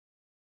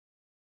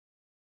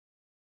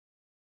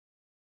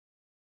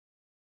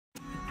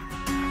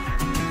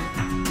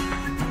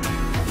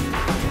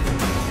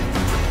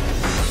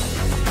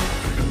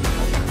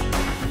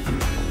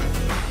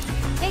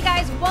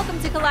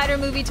Welcome to Collider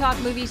Movie Talk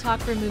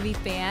for movie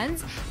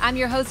fans. I'm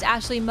your host,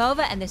 Ashley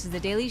Mova, and this is the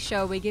daily show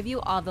where we give you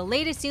all the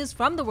latest news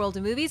from the world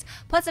of movies,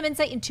 plus some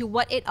insight into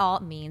what it all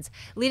means.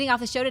 Leading off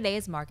the show today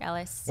is Mark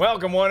Ellis.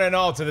 Welcome one and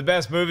all to the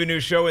best movie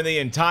news show in the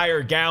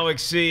entire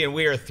galaxy, and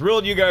we are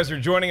thrilled you guys are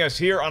joining us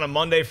here on a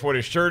Monday for what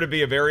is sure to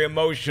be a very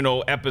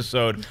emotional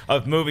episode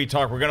of Movie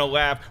Talk. We're going to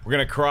laugh, we're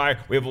going to cry,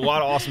 we have a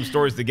lot of awesome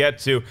stories to get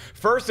to.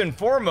 First and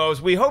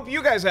foremost, we hope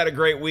you guys had a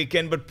great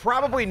weekend, but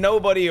probably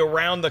nobody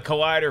around the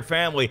Collider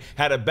family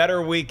had a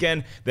better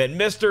weekend than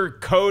Mr.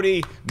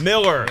 Cody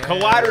Miller,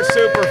 Collider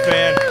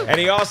superfan, and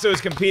he also is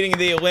competing in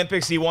the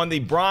Olympics. He won the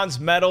bronze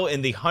medal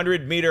in the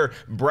 100-meter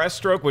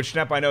breaststroke, which,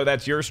 Schnepp, I know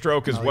that's your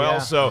stroke as well. Yeah,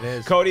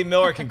 so, Cody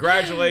Miller,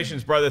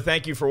 congratulations, brother.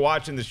 Thank you for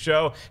watching the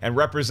show and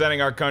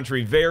representing our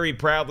country very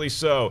proudly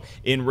so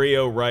in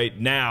Rio right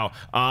now.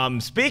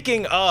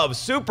 Speaking of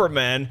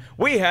Superman,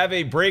 we have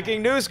a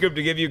breaking news scoop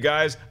to give you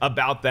guys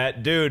about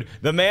that dude.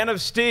 The Man of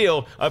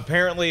Steel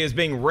apparently is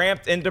being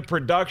ramped into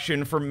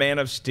production for Man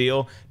of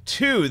Steel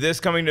 2. This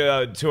coming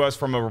to us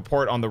from a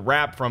report on The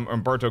Wrap from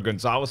Humberto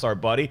Gonzalez, our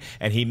buddy,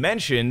 and he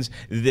mentions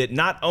that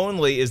not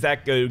only is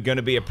that going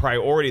to be a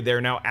priority,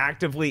 they're now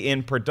actively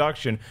in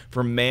production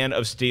for Man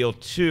of Steel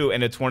 2,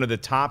 and it's one of the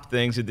top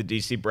things that the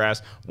DC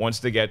brass wants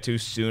to get to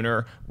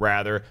sooner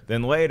rather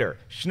than later.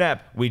 Schnepp,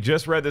 we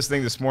just read this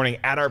thing this morning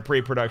at our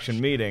pre-production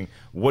meeting.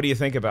 What do you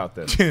think about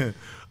this?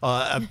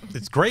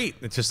 It's great.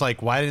 It's just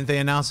like, why didn't they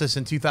announce this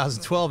in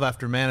 2012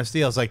 after Man of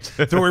Steel? It's like,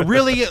 so we're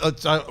really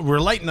we're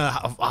lighting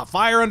a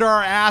fire under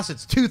our ass.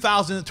 It's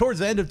 2000, towards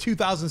the end of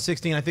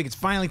 2016. I think it's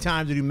finally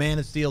time to do Man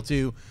of Steel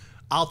 2.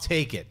 I'll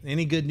take it.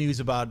 Any good news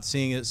about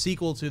seeing a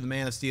sequel to the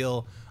Man of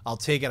Steel, I'll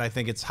take it. I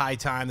think it's high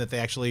time that they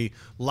actually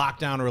lock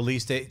down a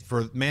release date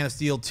for Man of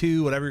Steel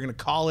 2, whatever you're going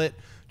to call it.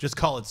 Just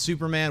call it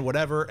Superman,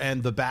 whatever,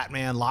 and the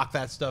Batman, lock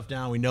that stuff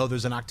down. We know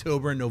there's an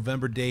October and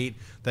November date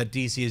that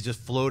DC is just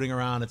floating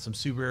around at some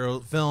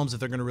superhero films that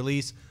they're going to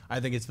release. I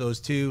think it's those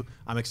two.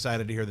 I'm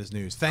excited to hear this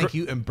news. Thank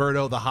you,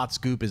 Humberto. The hot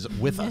scoop is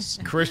with us.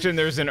 Kristian,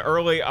 there's an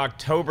early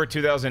October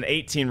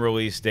 2018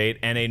 release date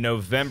and a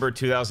November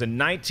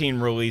 2019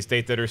 release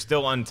date that are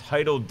still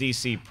untitled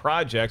DC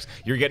projects.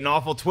 You're getting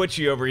awful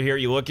twitchy over here.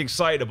 You look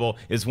excitable.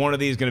 Is one of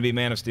these going to be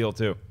Man of Steel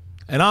 2?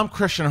 And I'm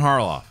Kristian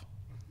Harloff.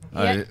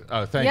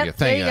 Yep. Thank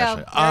you,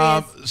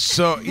 Ashley.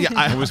 So yeah,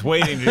 I was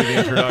waiting to do the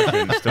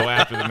introduction still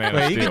after the Man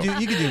of Steel.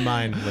 You can do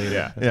mine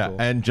later. Yeah,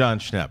 cool. And Jon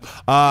Schnepp.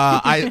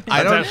 I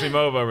That's don't actually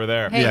Mova over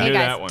there. Hey, Yeah, hey do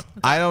guys. that one.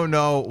 I don't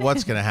know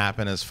what's going to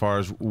happen as far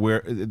as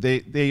where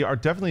they are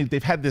definitely,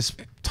 they've had this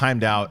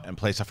timed out and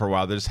placed out for a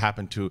while. They just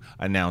happened to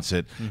announce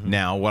it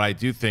now. What I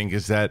do think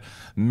is that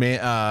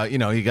you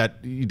know, you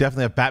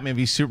definitely have Batman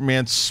v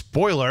Superman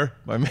spoiler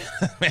by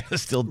Man of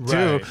Steel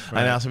 2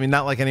 announced. I mean,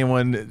 not like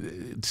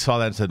anyone saw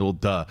that and said, well,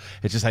 duh.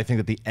 It's just I think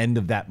that the end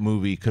of that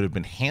movie could have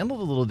been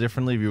handled a little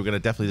differently if you were going to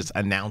definitely just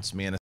announce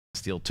Man of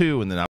Steel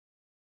 2 and then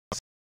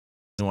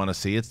want to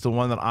see. It's the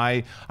one that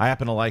I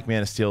happen to like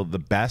Man of Steel the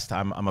best.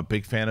 I'm a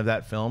big fan of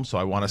that film, so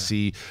I want to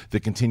see the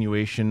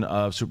continuation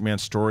of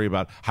Superman's story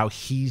about how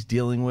he's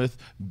dealing with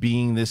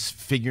being this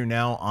figure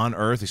now on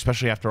Earth,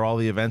 especially after all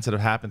the events that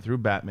have happened through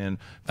Batman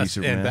v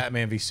Superman. And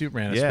Batman v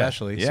Superman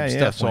especially.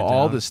 So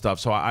all this stuff.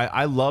 So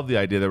I love the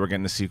idea that we're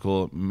getting a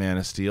sequel, Man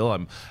of Steel.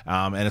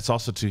 And it's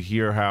also to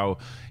hear how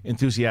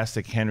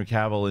enthusiastic Henry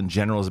Cavill in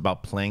general is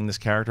about playing this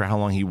character, how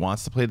long he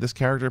wants to play this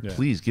character.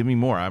 Please give me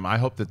more. I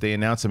hope that they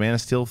announce a Man of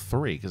Steel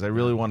 3 because I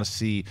really want to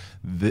see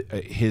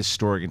his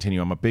story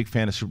continue. I'm a big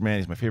fan of Superman.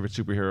 He's my favorite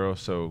superhero,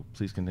 so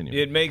please continue.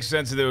 It makes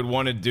sense that they would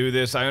want to do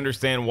this. I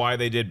understand why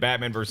they did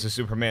Batman versus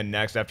Superman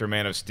next after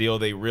Man of Steel.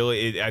 They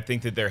really, I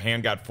think that their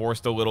hand got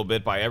forced a little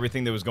bit by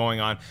everything that was going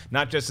on,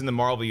 not just in the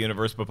Marvel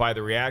Universe, but by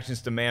the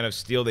reactions to Man of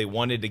Steel. They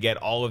wanted to get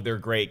all of their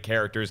great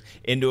characters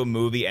into a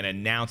movie and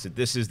announce that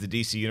this is the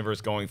DC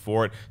Universe going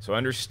forward. So I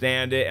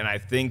understand it, and I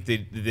think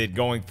that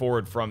going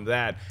forward from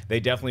that, they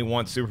definitely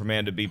want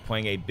Superman to be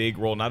playing a big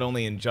role, not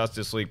only in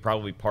Justice League,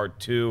 probably Part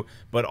 2,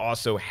 but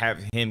also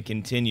have him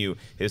continue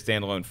his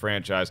standalone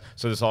franchise.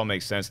 So this all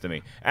makes sense to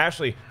me.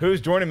 Ashley,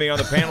 who's joining me on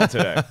the panel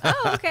today?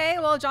 Oh, okay.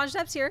 Well, Jon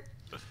Schnepp's here.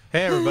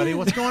 Hey, everybody.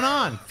 What's going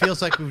on?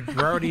 Feels like we're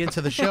already into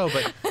the show,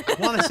 but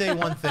I want to say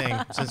one thing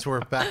since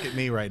we're back at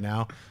me right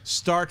now.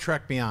 Star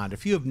Trek Beyond.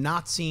 If you have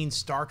not seen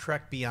Star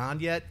Trek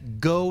Beyond yet,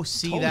 go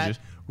see that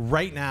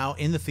right now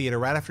in the theater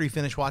right after you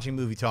finish watching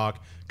Movie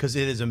Talk because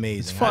it is amazing.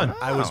 It's fun.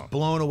 I was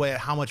blown away at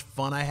how much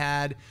fun I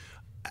had.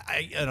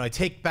 I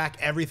take back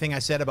everything I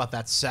said about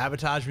that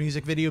Sabotage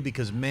music video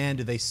because, man,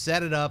 did they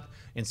set it up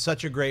in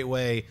such a great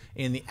way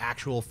in the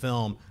actual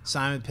film.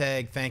 Simon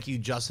Pegg, thank you.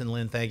 Justin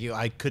Lin, thank you.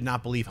 I could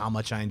not believe how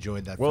much I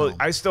enjoyed that film. Well,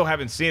 I still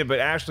haven't seen it, but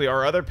Ashley,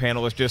 our other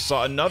panelist, just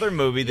saw another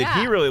movie that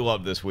he really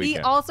loved this weekend.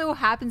 He also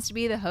happens to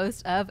be the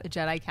host of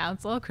Jedi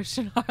Council,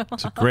 Kristian Harloff.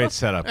 It's a great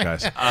setup,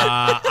 guys.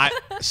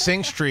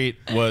 Sing Street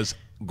was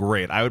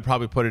great. I would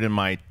probably put it in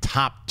my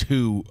top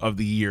 2 of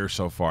the year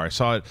so far. I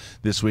saw it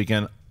this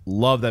weekend.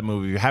 Love that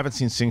movie. If you haven't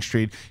seen Sing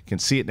Street, you can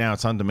see it now.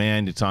 It's on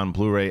demand. It's on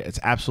Blu-ray. It's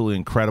absolutely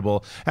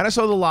incredible. And I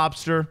saw The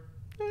Lobster.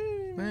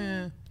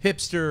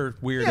 hipster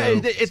weirdo.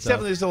 Yeah, it's stuff.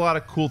 definitely, there's a lot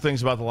of cool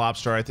things about The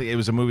Lobster. I think it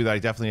was a movie that I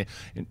definitely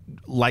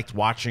liked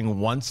watching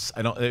once.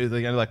 I don't,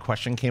 that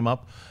question came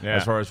up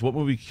as far as what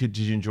movie did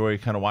you enjoy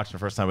kind of watching the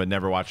first time but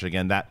never watch it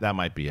again. That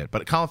might be it.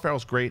 But Colin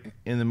Farrell's great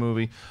in the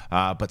movie.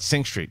 But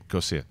Sing Street, go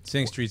see it.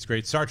 Sing Street's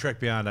great. Star Trek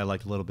Beyond I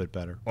liked a little bit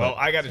better. Well,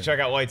 I got to check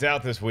out Lights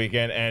Out this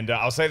weekend, and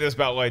I'll say this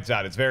about Lights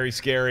Out. It's very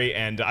scary,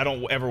 and I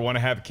don't ever want to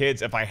have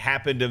kids. If I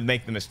happen to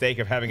make the mistake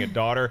of having a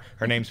daughter,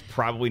 her name's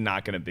probably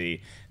not going to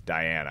be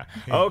Diana.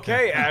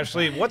 Okay,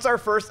 Ashley, what's our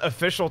first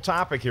official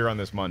topic here on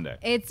this Monday?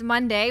 It's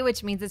Monday,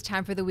 which means it's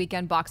time for the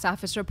weekend box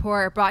office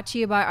report, brought to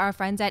you by our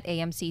friends at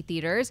AMC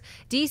Theatres.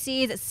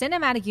 DC's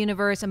cinematic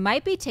universe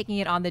might be taking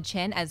it on the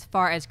chin as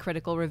far as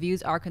critical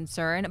reviews are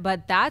concerned,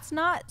 but that's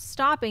not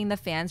stopping the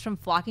fans from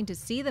flocking to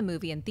see the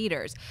movie in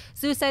theaters.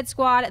 Suicide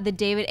Squad, the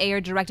David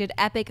Ayer-directed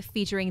epic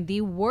featuring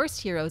the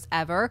worst heroes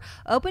ever,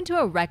 opened to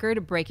a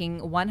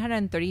record-breaking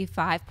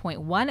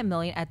 $135.1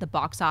 million at the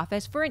box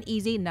office for an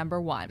easy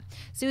number 1.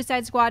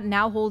 Suicide Squad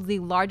now holds the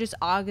largest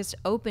August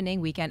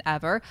opening weekend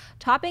ever,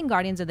 topping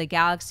Guardians of the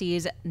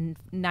Galaxy's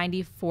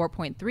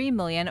 $94.3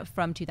 million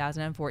from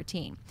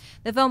 2014.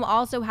 The film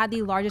also had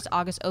the largest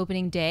August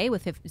opening day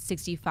with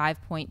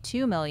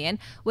 $65.2 million,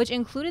 which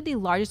included the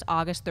largest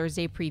August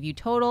Thursday preview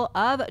total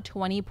of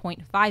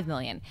 $20.5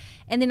 million.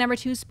 In the number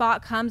 2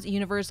 spot comes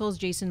Universal's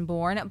Jason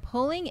Bourne,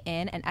 pulling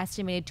in an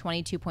estimated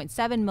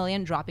 $22.7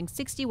 million, dropping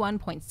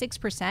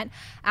 61.6%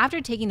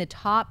 after taking the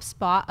top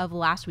spot of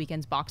last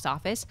weekend's box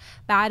office.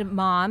 Bad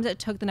Moms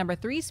took the number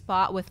 3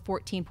 spot with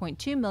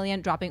 $14.2 million,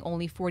 dropping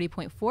only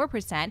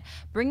 40.4%,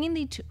 bringing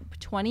the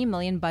 $20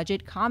 million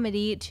budget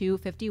comedy to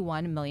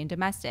 $51 million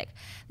domestic.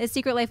 The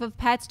Secret Life of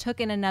Pets took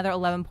in another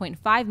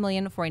 $11.5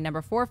 million for a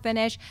number 4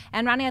 finish,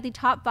 and rounding out the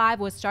top 5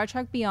 was Star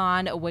Trek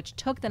Beyond, which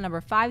took the number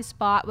 5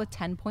 spot with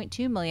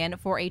 $10.2 million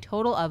for a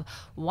total of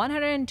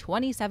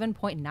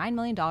 $127.9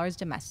 million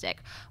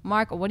domestic.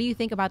 Mark, what do you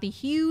think about the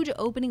huge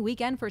opening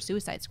weekend for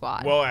Suicide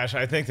Squad? Well, Ash,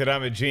 I think that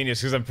I'm a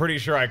genius because I'm pretty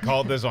sure I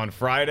called this on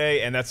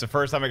Friday, and that's the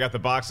first time I got the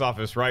box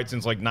office right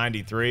since like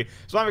 '93.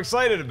 So I'm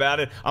excited about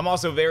it. I'm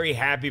also very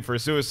happy for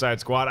Suicide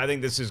Squad. I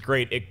think this is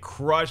great. It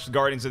crushed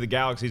Guardians of the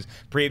Galaxy's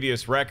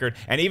previous record.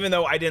 And even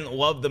though I didn't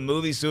love the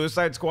movie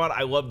Suicide Squad,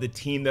 I love the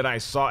team that I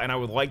saw, and I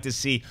would like to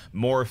see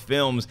more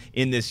films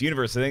in this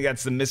universe. I think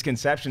that's the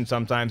misconception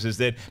sometimes, is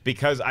that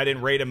because I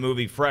didn't rate a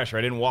movie fresh or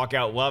I didn't walk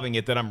out loving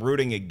it, that I'm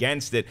rooting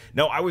against it.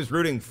 No, I was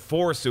rooting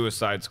for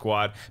Suicide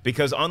Squad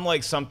because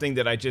unlike something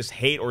that I just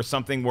hate or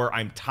something where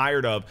I'm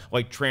tired of,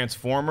 like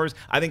Transformers,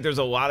 I think there's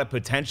a lot of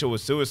potential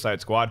with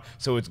Suicide Squad.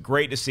 So it's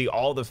great to see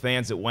all the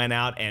fans that went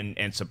out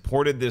and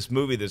supported this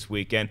movie this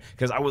weekend,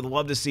 because I would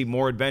love to see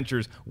more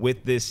adventures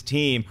with this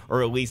team,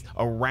 or at least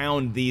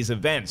around these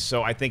events.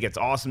 So I think it's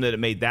awesome that it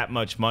made that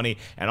much money.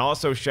 And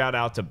also shout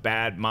out to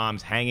Bad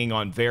Moms, hanging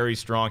on very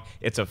strong.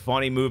 It's a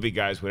funny movie,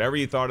 guys. Whatever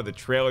you thought of the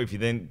trailer, if you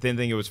didn't think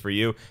it was for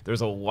you,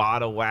 there's a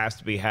lot of laughs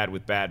to be had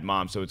with Bad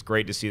Moms. So it's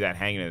great to see that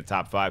hanging in the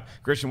top 5.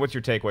 Kristian, what's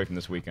your takeaway from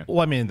this weekend?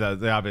 Well, I mean,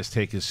 the obvious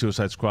take is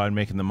Suicide Squad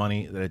making the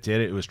money that it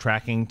did. It was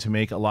tracking to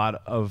make a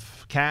lot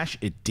of cash.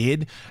 It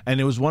did, and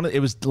it was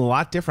a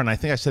lot different. I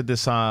think I said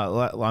this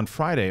on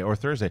Friday or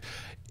Thursday.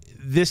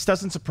 This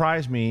doesn't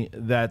surprise me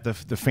that the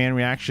fan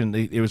reaction,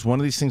 it was one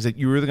of these things that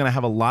you're either going to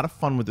have a lot of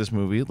fun with this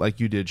movie, like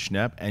you did,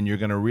 Schnepp, and you're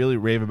going to really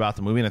rave about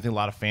the movie, and I think a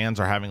lot of fans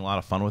are having a lot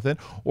of fun with it,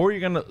 or you're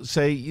going to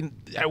say,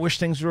 I wish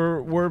things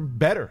were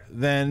better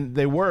than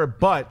they were,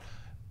 but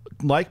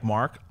like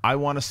Mark, I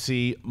want to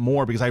see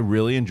more because I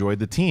really enjoyed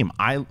the team.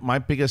 My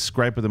biggest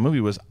gripe with the movie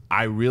was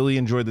I really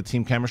enjoyed the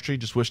team chemistry,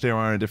 just wish they were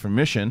on a different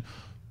mission.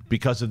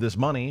 Because of this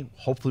money,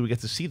 hopefully we get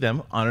to see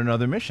them on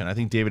another mission. I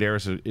think David Ayer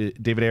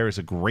is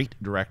a great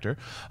director.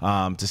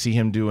 To see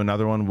him do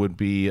another one would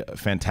be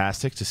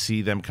fantastic. To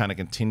see them kind of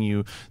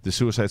continue the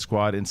Suicide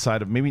Squad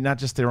inside of maybe not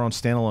just their own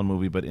standalone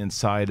movie, but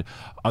inside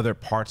other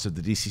parts of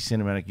the DC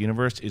cinematic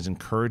universe is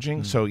encouraging.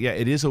 Mm-hmm. So yeah,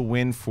 it is a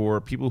win for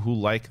people who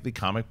like the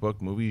comic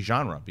book movie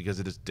genre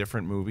because it is a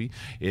different movie.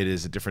 It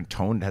is a different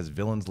tone. It has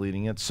villains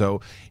leading it.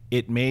 So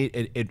it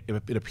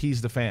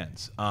appeased the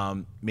fans.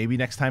 Maybe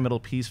next time it'll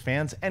appease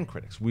fans and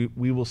critics.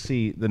 We will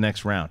see the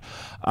next round.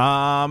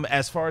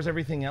 As far as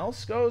everything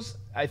else goes,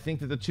 I think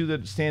that the two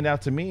that stand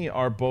out to me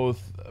are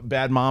both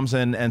Bad Moms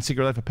and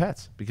Secret Life of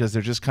Pets, because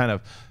they're just kind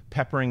of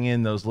peppering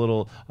in those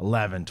little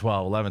 11,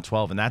 12, 11,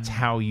 12, and that's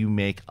how you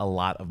make a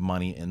lot of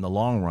money in the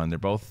long run. They're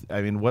both,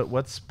 I mean,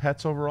 what's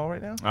Pets overall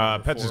right now?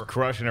 Pets is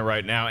crushing it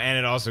right now, and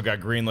it also got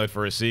greenlit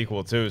for a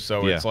sequel, too,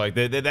 so it's like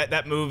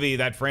that movie,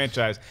 that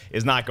franchise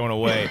is not going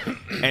away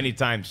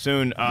anytime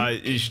soon.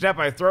 Schnepp,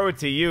 I throw it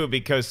to you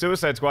because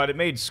Suicide Squad, it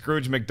made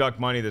Scrooge McDuck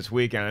money this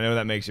weekend. I know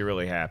that makes you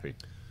really happy.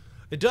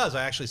 It does.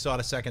 I actually saw it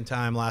a second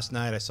time last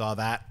night. I saw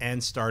that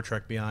and Star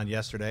Trek Beyond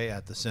yesterday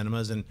at the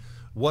cinemas, and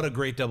what a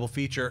great double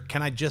feature.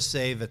 Can I just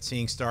say that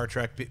seeing Star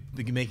Trek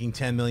making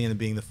 $10 million and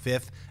being the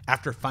 5th,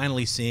 after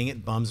finally seeing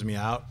it, bums me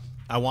out.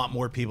 I want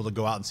more people to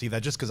go out and see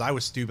that, just because I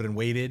was stupid and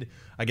waited,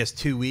 I guess,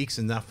 2 weeks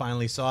and then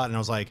finally saw it, and I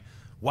was like,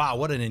 wow,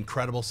 what an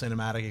incredible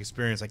cinematic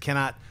experience. I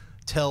cannot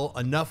tell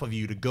enough of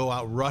you to go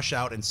out, rush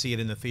out and see it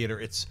in the theater.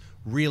 It's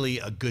really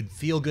a good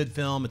feel-good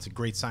film. It's a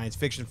great science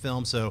fiction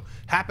film. So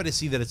happy to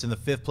see that it's in the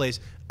 5th place.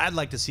 I'd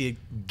like to see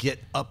it get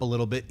up a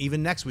little bit,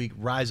 even next week,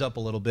 rise up a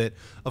little bit.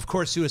 Of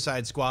course,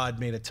 Suicide Squad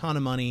made a ton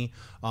of money.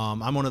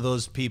 I'm one of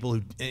those people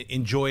who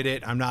enjoyed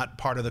it. I'm not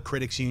part of the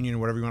critics union or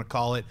whatever you want to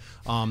call it,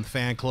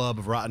 fan club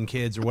of rotten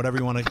kids or whatever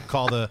you want to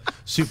call the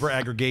super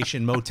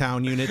aggregation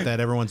Motown unit that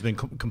everyone's been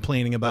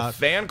complaining about. The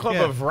fan club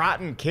of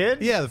rotten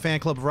kids? Yeah, the fan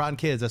club of rotten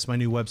kids. That's my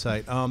new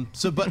website.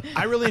 But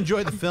I really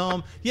enjoyed the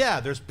film. Yeah,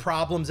 there's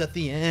problems at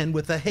the end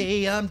with the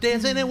hey, I'm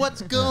dancing and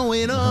what's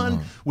going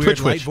on? Weird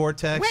light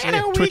vortex.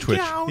 Twitch.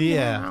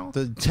 Yeah,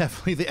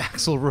 definitely the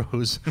Axl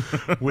Rose,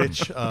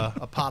 which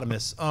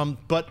eponymous.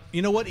 But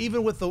you know what?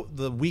 Even with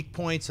the weak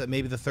points, that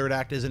maybe the third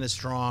act isn't as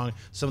strong,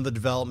 some of the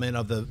development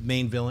of the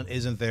main villain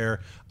isn't there,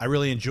 I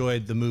really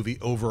enjoyed the movie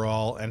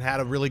overall and had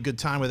a really good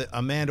time with it.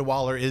 Amanda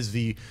Waller is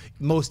the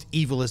most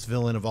evilest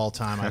villain of all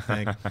time, I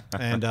think.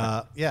 And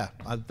yeah,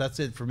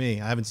 that's it for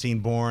me. I haven't seen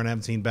Bourne, I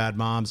haven't seen Bad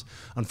Moms.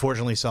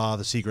 Unfortunately, saw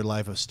The Secret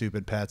Life of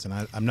Stupid Pets,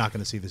 and I'm not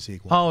going to see the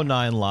sequel. Oh,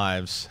 9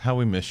 Lives. How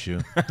we miss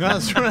you.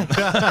 That's right.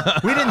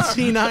 We didn't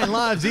see 9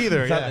 Lives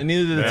either. Yeah.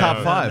 Neither did the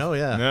top 5. No,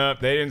 yeah. Nope,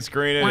 they didn't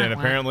screen it, and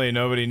apparently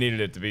nobody needed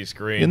it to be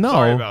screened. You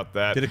know. Sorry about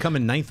that. Did it come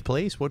in 9th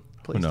place? What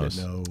place Who knows?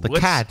 did it? No. The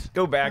Let's cat.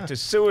 go back to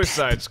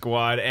Suicide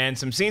Squad and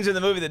some scenes in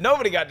the movie that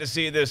nobody got to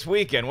see this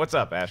weekend. What's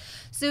up, Ash?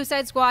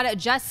 Suicide Squad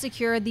just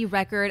secured the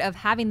record of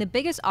having the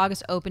biggest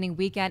August opening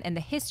weekend in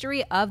the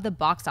history of the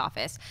box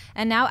office.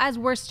 And now, as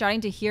we're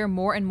starting to hear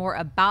more and more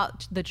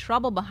about the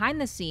trouble behind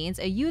the scenes,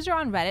 a user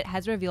on Reddit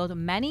has revealed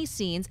many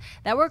scenes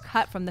that were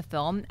cut from the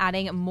film,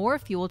 adding more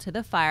fuel to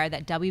the fire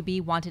that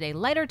WB wanted a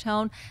lighter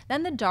tone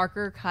than the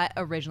darker cut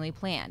originally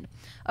planned.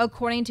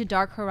 According to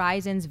Dark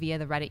Horizons via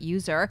the Reddit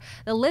user,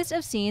 the list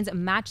of scenes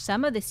match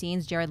some of the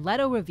scenes Jared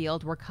Leto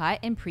revealed were cut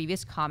in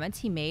previous comments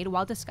he made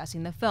while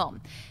discussing the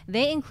film.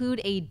 They include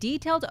a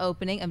detailed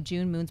opening of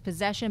June Moon's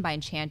possession by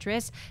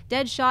Enchantress,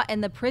 Deadshot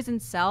in the prison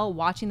cell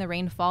watching the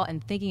rain fall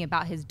and thinking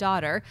about his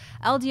daughter,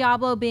 El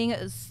Diablo being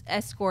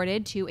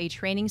escorted to a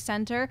training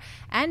center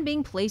and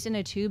being placed in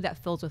a tube that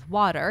fills with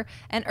water,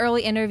 an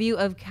early interview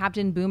of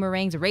Captain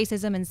Boomerang's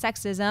racism and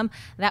sexism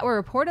that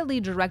were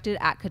reportedly directed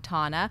at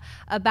Katana,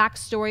 a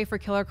backstory for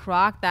Killer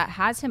Croc that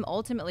has him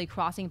ultimately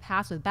crossing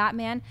paths with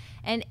Batman,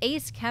 an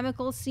Ace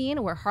chemical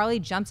scene where Harley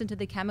jumps into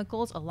the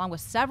chemicals, along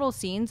with several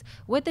scenes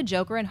with the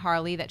Joker and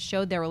Harley that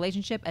showed their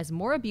relationship as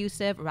more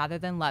abusive rather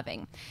than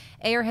loving.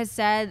 Ayer has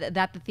said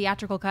that the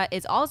theatrical cut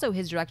is also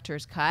his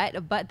director's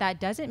cut, but that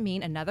doesn't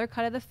mean another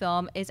cut of the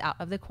film is out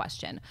of the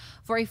question.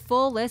 For a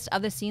full list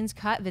of the scenes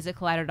cut, visit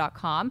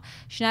Collider.com.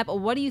 Schnepp,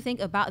 what do you think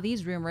about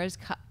these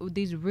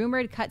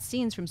rumored cut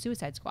scenes from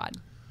Suicide Squad?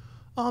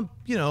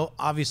 You know,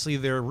 obviously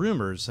they're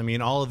rumors. I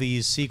mean, all of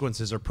these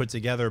sequences are put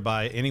together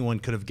by anyone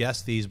could have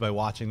guessed these by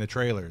watching the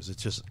trailers.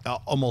 It's just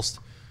almost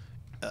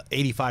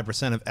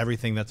 85% of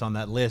everything that's on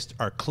that list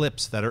are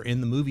clips that are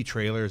in the movie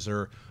trailers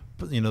or,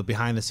 you know,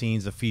 behind the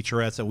scenes, the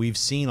featurettes that we've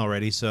seen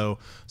already. So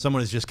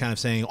someone is just kind of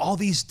saying all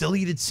these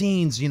deleted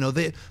scenes, you know,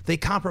 they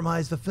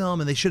compromised the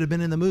film and they should have been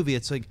in the movie.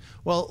 It's like,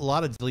 well, a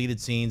lot of deleted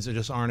scenes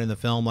just aren't in the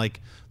film.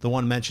 Like the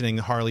one mentioning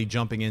Harley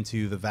jumping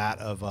into the vat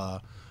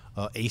of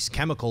Ace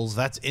chemicals,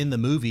 that's in the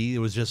movie. It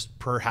was just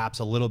perhaps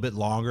a little bit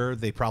longer.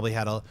 They probably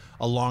had a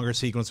longer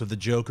sequence with the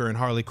Joker and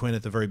Harley Quinn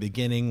at the very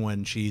beginning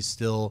when she's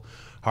still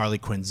Harley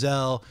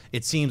Quinzel.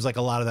 It seems like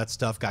a lot of that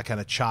stuff got kind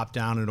of chopped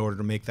down in order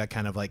to make that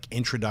kind of like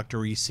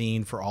introductory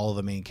scene for all of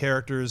the main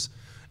characters.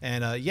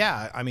 And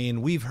yeah, I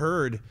mean, we've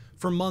heard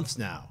for months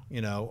now, you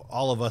know,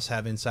 all of us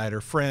have insider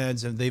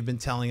friends and they've been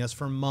telling us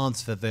for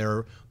months that there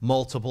are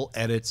multiple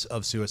edits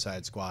of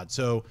Suicide Squad.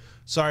 So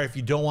sorry if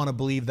you don't want to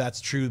believe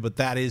that's true, but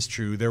that is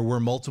true. There were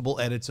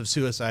multiple edits of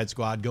Suicide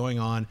Squad going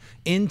on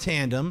in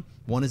tandem.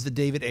 One is the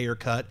David Ayer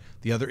cut,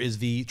 the other is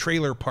the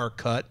Trailer Park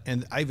cut,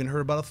 and I even heard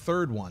about a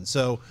third one.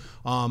 So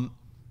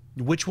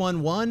which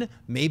one won?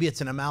 Maybe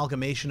it's an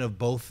amalgamation of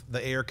both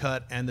the Ayer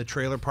cut and the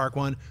Trailer Park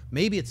one.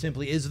 Maybe it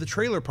simply is the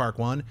Trailer Park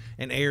one,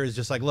 and Ayer is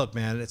just like, look,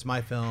 man, it's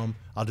my film.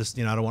 I'll just,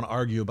 you know, I don't want to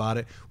argue about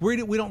it. We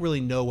don't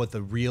really know what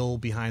the real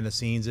behind the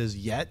scenes is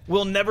yet.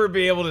 We'll never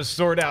be able to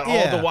sort out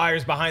all the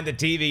wires behind the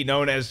TV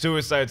known as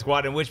Suicide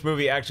Squad and which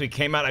movie actually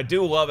came out. I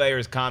do love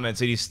Ayer's comments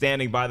that he's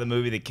standing by the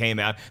movie that came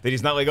out, that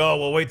he's not like, oh,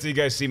 well, wait till you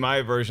guys see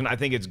my version. I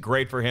think it's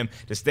great for him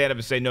to stand up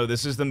and say, no,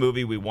 this is the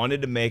movie we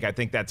wanted to make. I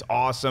think that's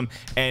awesome.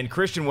 And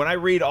Kristian, when I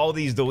read all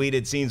these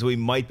deleted scenes we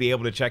might be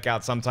able to check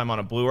out sometime on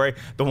a Blu-ray,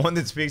 the one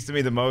that speaks to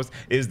me the most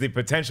is the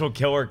potential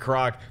Killer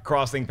Croc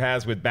crossing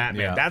paths with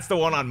Batman. Yeah. That's the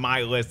one on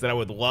my list that I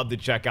would love to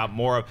check out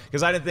more of,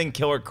 because I didn't think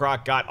Killer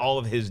Croc got all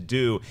of his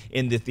due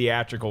in the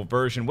theatrical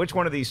version. Which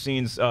one of these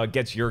scenes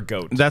gets your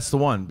goat? That's the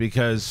one,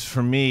 because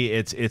for me,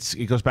 it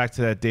goes back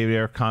to that David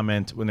Ayer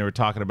comment when they were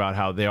talking about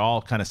how they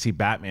all kind of see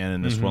Batman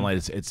in this one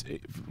light. It's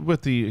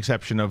with the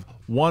exception of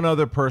one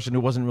other person who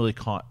wasn't really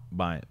caught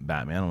by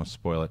Batman. I don't want to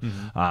spoil it,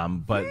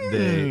 but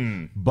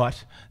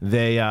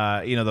they,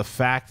 you know, the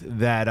fact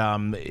that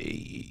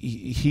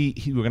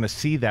we're going to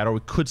see that, or we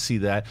could see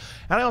that,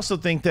 and I also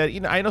think that, you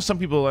know, I know some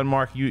people, and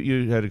Mark,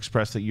 you had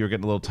expressed that you're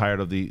getting a little tired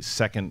of the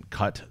second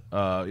cut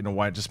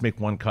why just make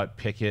one cut,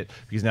 pick it?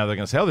 Because now they're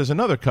going to say, oh, there's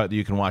another cut that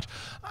you can watch.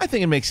 I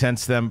think it makes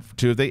sense to them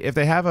to if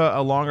they have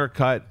a longer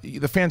cut,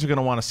 the fans are going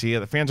to want to see it.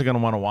 The fans are going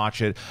to want to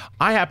watch it.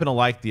 I happen to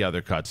like the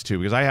other cuts too,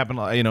 because I happen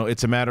to,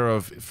 it's a matter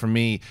of, for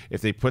me,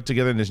 if they put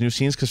together these new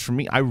scenes, because for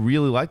me, I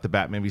really like the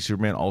Batman v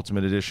Superman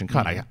Ultimate Edition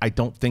cut. I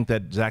don't think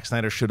that Zack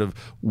Snyder should have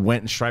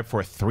went and strived for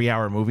a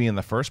 3-hour movie in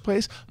the first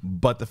place,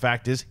 but the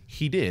fact is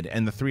he did,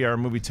 and the 3-hour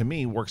movie to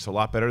me works a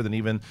lot better than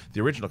even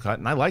the original cut,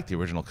 and I like the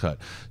original cut.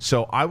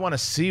 So I want to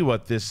see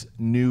what this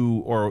new,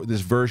 or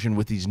this version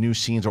with these new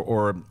scenes,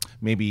 or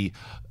maybe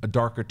a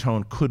darker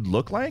tone could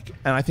look like,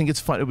 and I think it's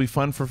fun. It'll be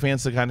fun for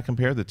fans to kind of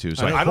compare the two.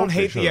 So I don't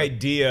hate the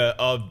idea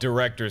of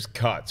director's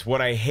cuts.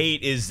 What I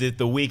hate is that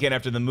the weekend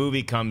after the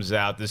movie comes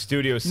out, the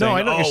studio's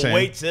saying, "Oh,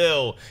 wait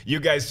till you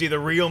guys see the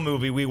real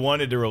movie we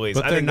wanted to release."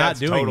 But I they're think not that's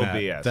doing total that.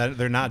 BS.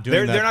 They're not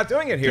doing that. They're not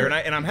doing it here,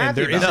 and I'm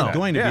happy. There isn't about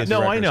going to be a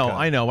No, I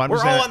know.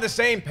 We're all on the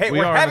same page.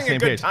 We're having a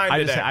good time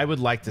today. I would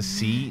like to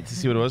see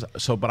what it was.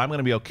 So, but I'm going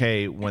to be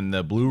okay when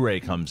the Blu-ray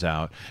comes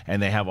out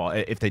and they have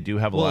if they do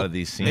have a lot of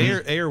these scenes.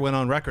 Ayer went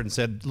on record and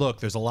said, "Look,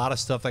 there's a lot of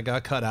stuff that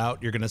got cut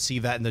out. You're going to see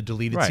that in the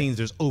deleted scenes.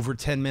 There's over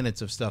 10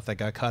 minutes of stuff that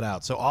got cut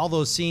out. So all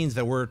those scenes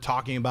that we're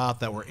talking about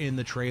that were in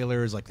the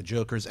trailers, like the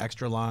Joker's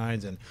extra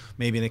lines and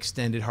maybe an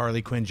extended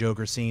Harley Quinn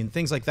Joker scene,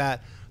 things like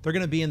that, they're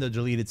going to be in the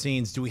deleted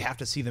scenes. Do we have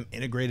to see them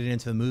integrated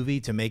into the movie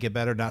to make it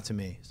better? Not to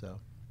me. So."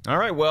 All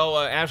right, well,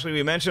 Ashley,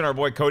 we mentioned our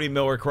boy Cody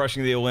Miller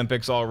crushing the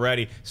Olympics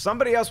already.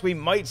 Somebody else we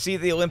might see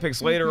at the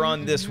Olympics later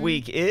on this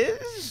week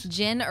is...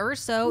 Jyn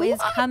Erso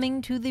is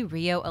coming to the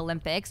Rio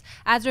Olympics.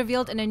 As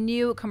revealed in a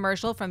new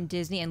commercial from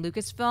Disney and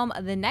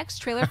Lucasfilm, the next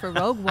trailer for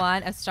Rogue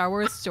One, A Star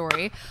Wars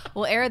Story,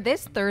 will air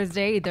this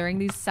Thursday during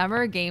the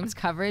Summer Games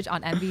coverage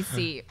on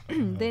NBC.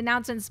 The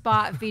announcement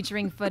spot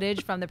featuring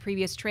footage from the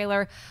previous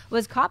trailer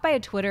was caught by a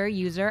Twitter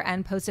user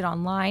and posted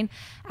online,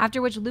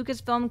 after which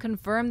Lucasfilm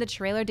confirmed the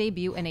trailer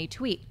debut in a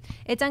tweet.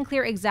 It's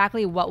unclear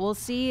exactly what we'll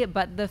see,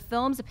 but the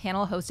film's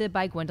panel hosted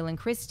by Gwendolyn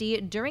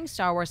Christie during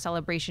Star Wars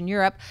Celebration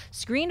Europe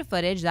screened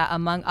footage that,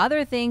 among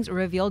other things,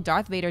 revealed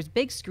Darth Vader's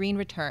big screen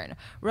return.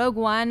 Rogue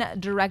One,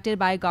 directed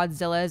by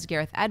Godzilla's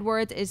Gareth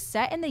Edwards, is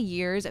set in the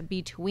years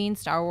between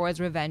Star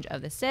Wars Revenge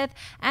of the Sith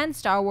and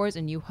Star Wars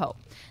A New Hope.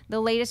 The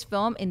latest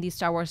film in the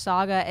Star Wars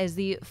saga is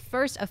the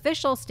first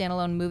official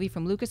standalone movie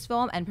from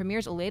Lucasfilm and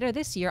premieres later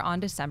this year on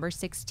December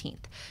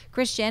 16th.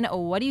 Kristian,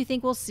 what do you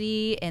think we'll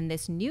see in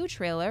this new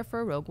trailer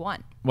for Rogue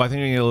One? Well, I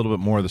think we get a little bit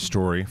more of the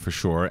story for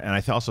sure, and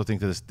I also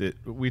think that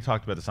we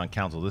talked about this on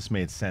Council. This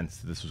made sense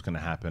that this was going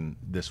to happen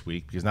this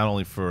week, because not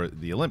only for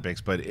the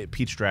Olympics, but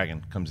Pete's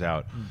Dragon comes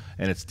out,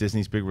 and it's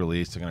Disney's big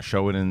release. They're going to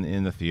show it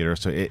in the theater,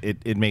 so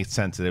it made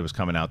sense that it was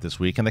coming out this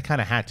week, and they kind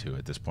of had to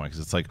at this point,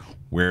 because it's like,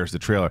 where's the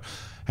trailer?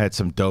 Had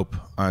some dope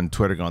on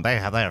Twitter going,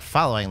 they're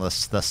following the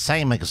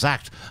same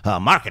exact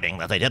marketing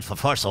that they did for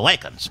Force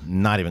Awakens.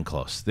 Not even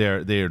close.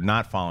 They're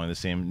not following the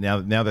same.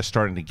 Now they're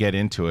starting to get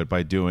into it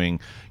by doing,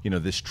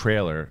 this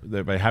trailer.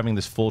 By having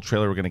this full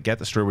trailer, we're going to get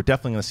the story. We're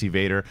definitely going to see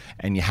Vader,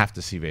 and you have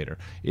to see Vader.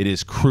 It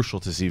is crucial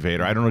to see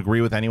Vader. I don't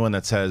agree with anyone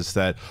that says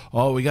that,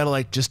 oh, we got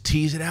to just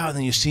tease it out and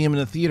then you see him in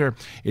the theater.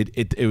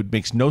 It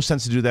makes no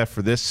sense to do that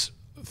for this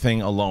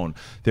thing alone.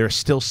 There are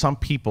still some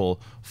people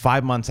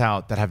 5 months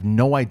out that have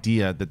no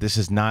idea that this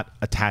is not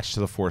attached to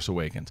The Force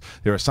Awakens.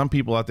 There are some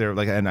people out there,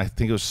 and I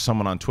think it was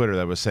someone on Twitter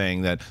that was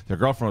saying that their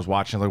girlfriend was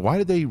watching, like, why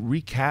did they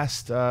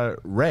recast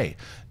Rey?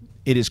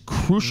 It is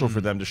crucial for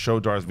them to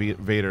show Darth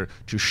Vader,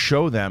 to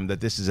show them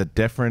that this is a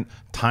different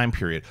time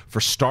period.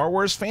 For Star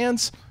Wars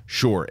fans,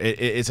 sure.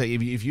 It's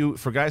like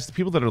for guys, the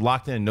people that are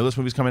locked in and know this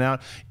movie's coming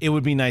out, it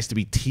would be nice to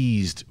be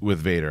teased with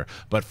Vader.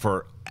 But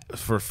for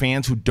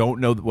fans who don't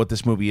know what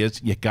this movie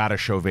is, you got to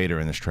show Vader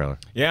in this trailer.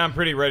 Yeah, I'm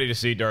pretty ready to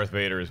see Darth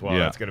Vader as well.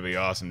 Yeah. It's going to be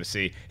awesome to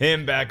see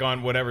him back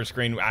on whatever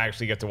screen I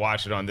actually get to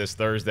watch it on this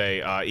Thursday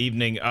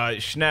evening.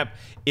 Schnepp,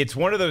 it's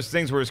one of those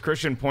things where, as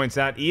Kristian points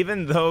out,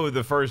 even though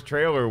the first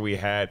trailer we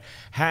had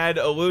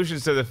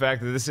allusions to the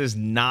fact that this is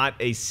not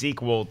a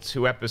sequel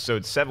to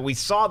Episode 7. We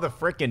saw the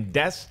frickin'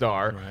 Death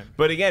Star, right.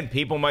 But again,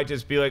 people might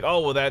just be like,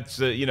 oh, well, that's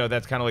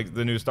that's kind of like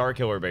the new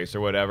Starkiller base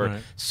or whatever.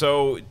 Right.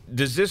 So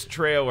does this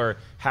trailer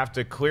have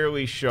to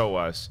clearly show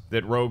us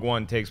that Rogue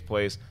One takes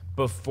place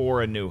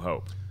before A New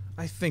Hope?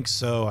 I think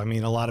so. I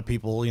mean, a lot of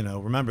people,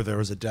 remember there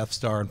was a Death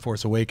Star in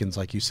Force Awakens,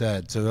 like you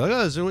said. So they're like,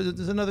 oh,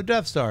 there's another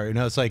Death Star.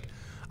 It's like,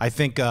 I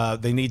think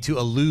they need to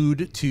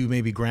allude to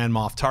maybe Grand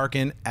Moff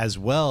Tarkin as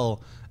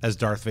well as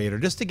Darth Vader,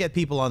 just to get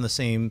people on the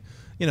same.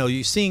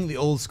 You're seeing the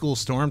old school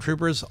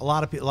stormtroopers. A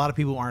lot of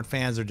people aren't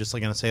fans. They're just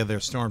like going to say they're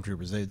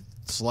stormtroopers. They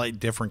slight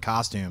different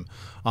costume.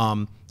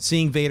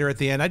 Seeing Vader at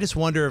the end, I just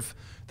wonder if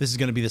this is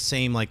going to be the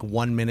same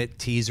 1 minute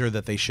teaser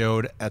that they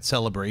showed at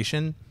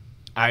Celebration.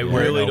 I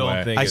really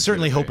don't think. I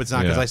certainly hope it's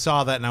not, because I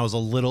saw that and I was a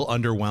little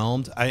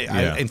underwhelmed.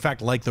 I in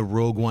fact like the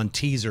Rogue One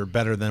teaser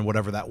better than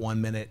whatever that 1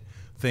 minute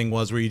thing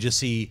was, where you just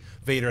see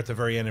Vader at the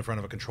very end in front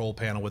of a control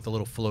panel with the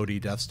little floaty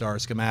Death Star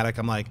schematic.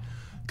 I'm like,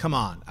 come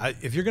on.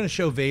 If you're going to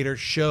show Vader,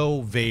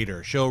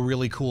 show a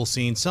really cool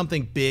scene,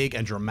 something big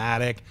and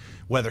dramatic,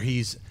 whether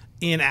he's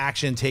in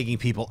action taking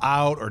people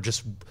out or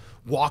just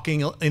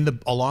walking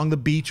along the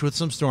beach with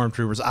some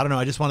stormtroopers. I don't know.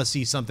 I just want to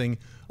see something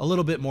a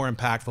little bit more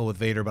impactful with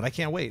Vader, but I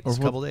can't wait. It's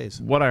a couple days.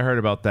 What I heard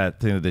about that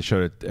thing that they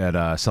showed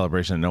at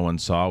Celebration and no one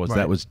saw was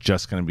that was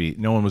just going to be,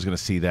 no one was going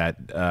to see that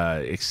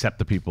except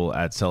the people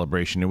at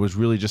Celebration. It was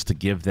really just to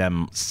give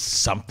them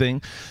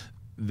something.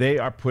 They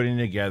are putting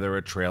together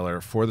a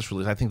trailer for this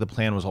release. I think the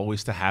plan was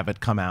always to have it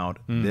come out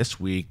this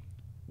week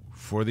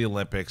for the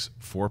Olympics,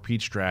 for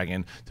Pete's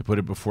Dragon, to put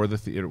it before the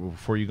theater,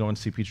 before you go and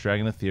see Pete's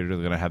Dragon in the theater. They're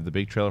going to have the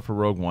big trailer for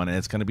Rogue One, and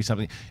it's going to be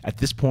something. At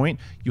this point,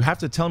 you have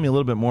to tell me a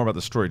little bit more about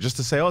the story. Just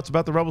to say, oh, it's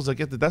about the rebels that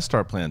get the Death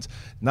Star plans.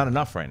 Not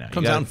enough right now.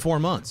 Comes out in 4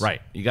 months.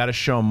 Right. You got to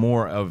show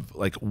more of,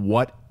 like,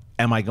 what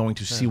am I going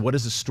to see? What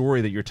is the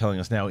story that you're telling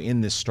us now in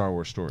this Star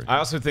Wars story? I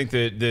also think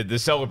that the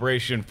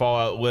Celebration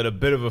Fallout lit a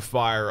bit of a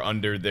fire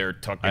under their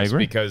tuchus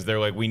because they're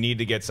like, we need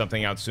to get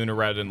something out sooner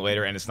rather than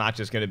later, and it's not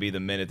just going to be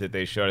the minute that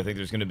they showed. I think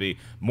there's going to be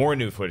more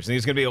new footage. I think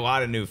there's going to be a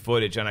lot of new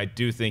footage, and I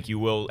do think you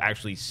will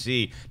actually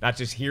see, not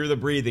just hear the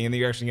breathing, and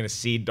you're actually going to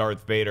see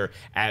Darth Vader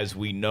as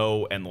we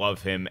know and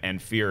love him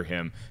and fear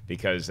him,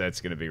 because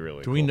that's going to be really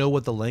cool. Do we know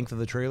what the length of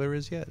the trailer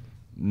is yet?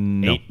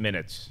 No. 8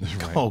 minutes.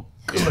 Right. Oh,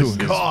 good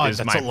God. Is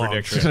That's my a long.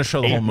 prediction. It's going to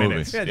show the whole movie.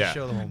 Minutes. Yeah, just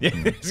show the whole movie.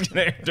 Yeah, it's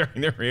going to air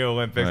during the Rio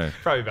Olympics.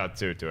 Probably about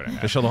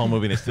 2.5. They show the whole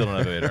movie and they still don't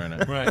have it during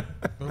it. Right.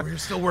 But we're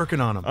still working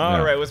on them.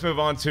 All right, let's move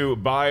on to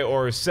buy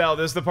or sell.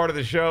 This is the part of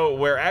the show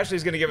where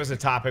Ashley's going to give us a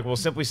topic. We'll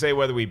simply say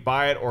whether we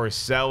buy it or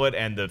sell it,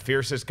 and the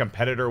fiercest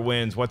competitor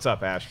wins. What's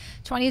up, Ash?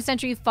 20th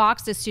Century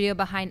Fox, the studio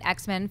behind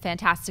X-Men,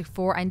 Fantastic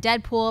Four, and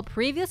Deadpool,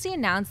 previously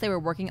announced they were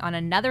working on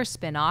another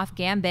spin-off,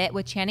 Gambit,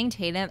 with Channing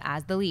Tatum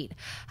as the lead.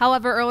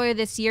 However, earlier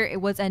this year, it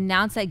was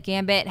announced that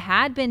Gambit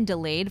had been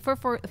delayed for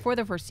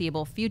the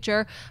foreseeable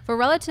future for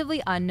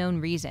relatively unknown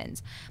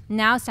reasons.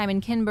 Now,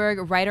 Simon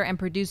Kinberg, writer and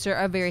producer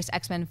of various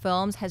X-Men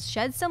films, has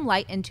shed some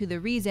light into the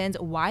reasons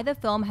why the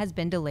film has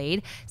been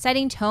delayed,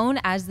 citing tone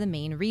as the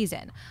main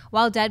reason.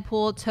 While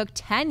Deadpool took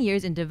 10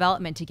 years in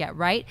development to get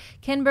right,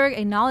 Kinberg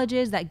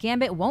acknowledges that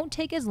Gambit won't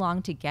take as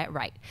long to get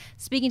right.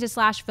 Speaking to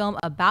Slash Film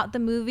about the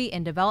movie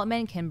in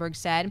development, Kinberg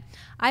said,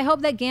 "I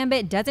hope that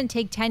Gambit doesn't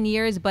take 10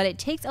 years, but it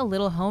takes a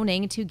little honing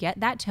to get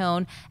that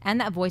tone and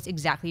that voice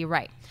exactly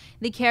right.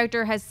 The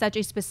character has such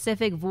a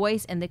specific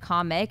voice in the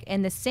comic,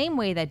 in the same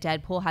way that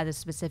Deadpool has a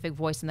specific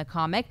voice in the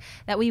comic,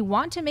 that we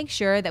want to make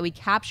sure that we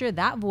capture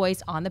that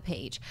voice on the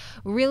page.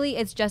 Really,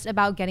 it's just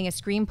about getting a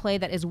screenplay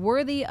that is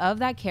worthy of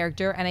that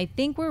character, and I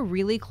think we're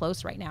really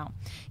close right now."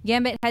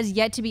 Gambit has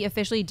yet to be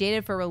officially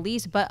dated for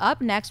release, but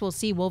up next we'll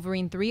see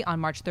Wolverine 3 on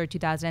March 3rd,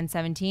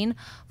 2017,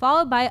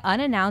 followed by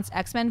unannounced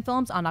X-Men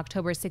films on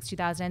October 6,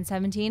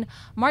 2017,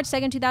 March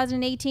 2nd,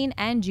 2018,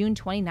 and June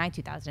 29,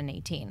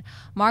 2018.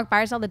 Mark,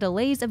 buy or sell the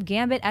delays of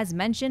Gambit as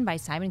mentioned by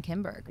Simon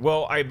Kinberg?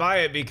 Well, I buy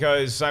it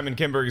because Simon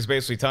Kinberg is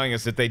basically telling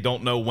us that they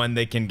don't know when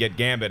they can get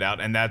Gambit out,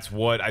 and that's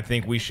what I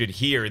think we should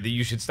hear. That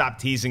you should stop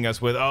teasing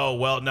us with, oh,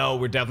 well, no,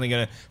 we're definitely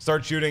going to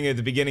start shooting at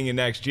the beginning of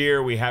next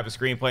year. We have a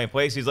screenplay in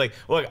place. He's like,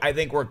 look, I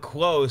think we're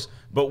close,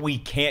 but we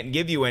can't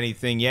give you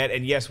anything yet.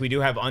 And yes, we do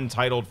have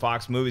untitled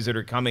Fox movies that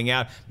are coming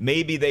out.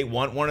 Maybe they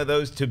want one of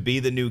those to be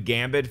the new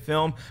Gambit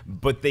film,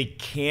 but they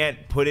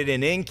can't put it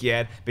in ink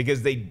yet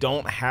because they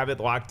don't have it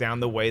locked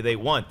down the way they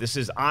want. This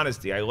is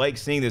honesty. I like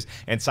seeing this.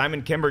 And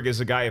Simon Kinberg is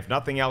a guy, if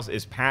nothing else,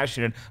 is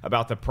passionate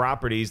about the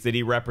properties that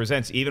he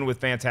represents, even with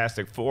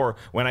Fantastic Four,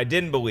 when I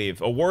didn't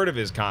believe a word of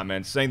his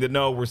comments saying that,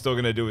 no, we're still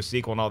going to do a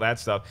sequel and all that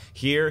stuff.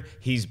 Here,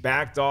 he's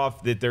backed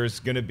off that there's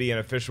going to be an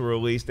official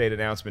release date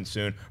announcement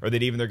soon, or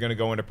that even they're going to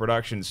go into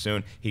production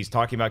soon. He's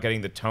talking about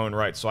getting the tone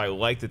right. So I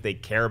like that they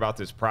care about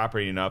this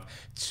property enough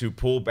to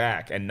pull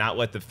back and not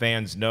let the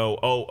fans know,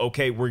 oh,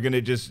 okay, we're going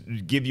to just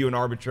give you an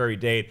arbitrary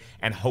date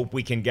and hope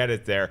we can get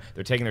it there.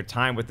 They're taking their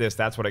time with this.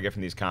 That's what I get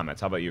from these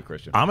comments. How about you,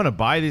 Kristian? I'm going to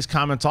buy these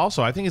comments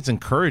also. I think it's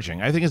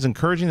encouraging. I think it's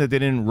encouraging that they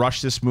didn't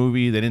rush this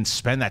movie. They didn't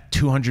spend that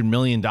 $200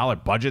 million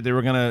budget they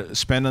were going to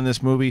spend on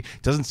this movie.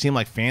 It doesn't seem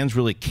like fans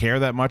really care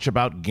that much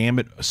about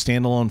Gambit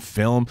standalone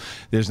film.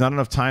 There's not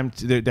enough time.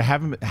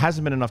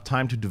 Hasn't been enough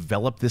time to develop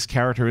this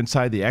character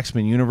inside the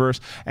X-Men universe,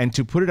 and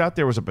to put it out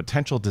there was a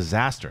potential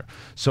disaster.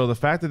 So the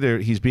fact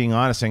that he's being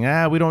honest,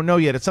 saying, we don't know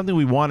yet, it's something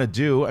we want to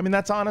do. I mean,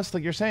 that's honest,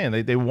 like you're saying.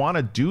 They want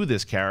to do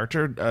this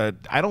character.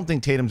 I don't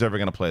think Tatum's ever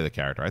going to play the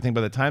character. I think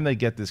by the time they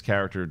get this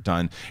character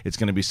done, it's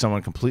going to be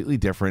someone completely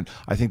different.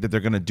 I think that they're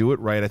going to do it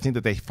right. I think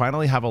that they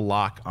finally have a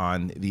lock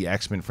on the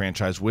X-Men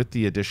franchise with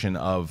the addition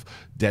of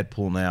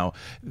Deadpool now.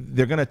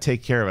 They're going to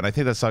take care of it. I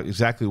think that's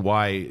exactly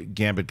why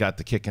Gambit got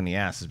the kick in the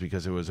ass, is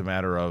because it was a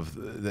matter of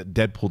that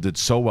Deadpool did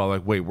so well.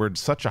 Like, wait, we're at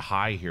such a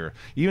high here.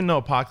 Even though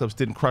Apocalypse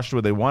didn't crush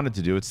what they wanted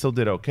to do, it still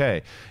did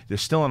okay. They're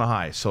still on a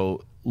high.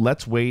 So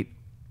let's wait.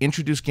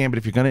 Introduce Gambit,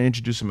 if you're going to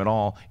introduce him at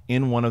all,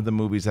 in one of the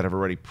movies that have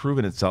already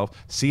proven itself.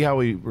 See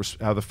how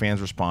the fans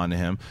respond to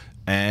him.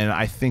 And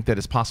I think that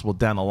it's possible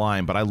down the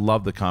line, but I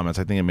love the comments.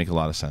 I think it makes a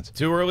lot of sense.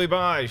 Too early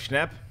buy,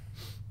 Schnepp.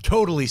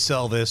 Totally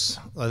sell this.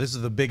 This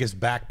is the biggest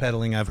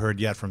backpedaling I've heard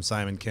yet from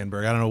Simon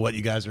Kinberg. I don't know what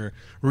you guys are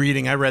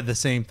reading. I read the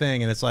same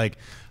thing, and it's like,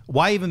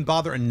 why even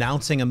bother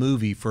announcing a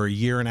movie for a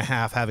year and a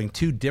half, having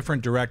 2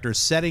 different directors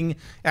setting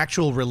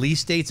actual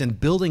release dates and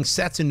building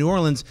sets in New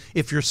Orleans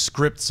if your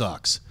script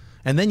sucks?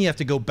 And then you have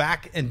to go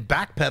back and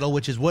backpedal,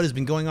 which is what has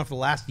been going on for the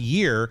last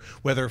year,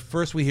 whether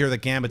first we hear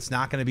that Gambit's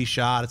not going to be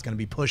shot, it's going to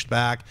be pushed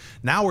back.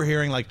 Now we're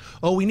hearing like,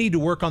 oh, we need to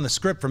work on the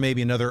script for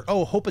maybe another,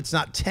 oh, hope it's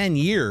not 10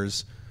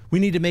 years. We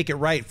need to make it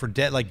right for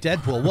like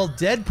Deadpool. Well,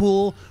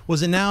 Deadpool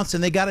was announced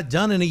and they got it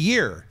done in a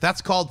year.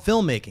 That's called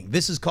filmmaking.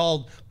 This is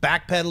called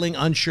backpedaling,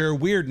 unsure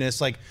weirdness.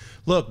 Like,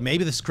 look,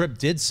 maybe the script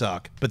did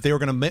suck, but they were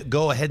going to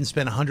go ahead and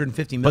spend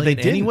 $150 million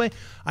anyway.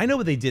 I know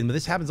what they did, but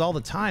this happens all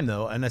the time,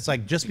 though. And it's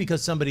like, just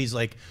because somebody's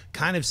like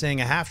kind of saying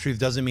a half truth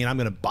doesn't mean I'm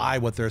going to buy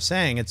what they're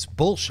saying. It's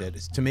bullshit.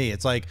 To me,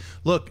 it's like,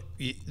 look,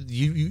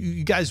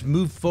 you guys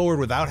moved forward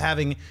without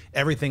having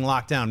everything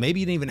locked down. Maybe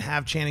you didn't even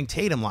have Channing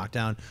Tatum locked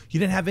down. You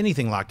didn't have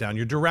anything locked down.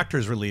 Your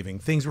directors were leaving.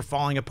 Things were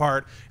falling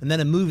apart. And then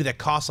a movie that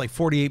cost like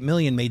 $48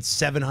 million made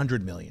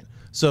 $700 million.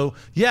 So,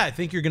 yeah, I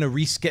think you're going to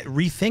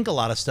rethink a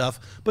lot of stuff,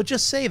 but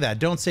just say that.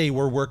 Don't say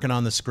we're working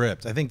on the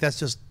script. I think that's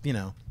just, you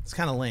know, it's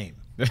kind of lame.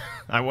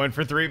 I went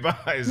for 3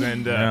 buys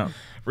and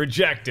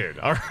rejected.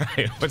 All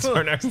right, what's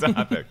our next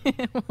topic?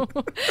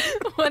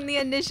 When the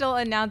initial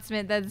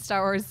announcement that the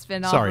Star Wars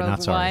spin-off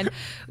Rogue One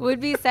would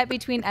be set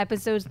between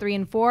episodes 3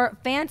 and 4,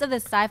 fans of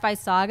the sci-fi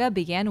saga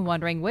began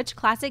wondering which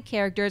classic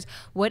characters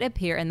would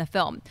appear in the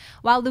film.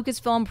 While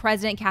Lucasfilm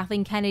president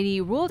Kathleen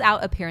Kennedy ruled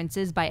out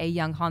appearances by a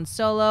young Han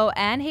Solo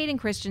and Hayden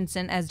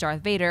Christensen as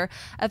Darth Vader,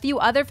 a few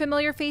other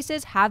familiar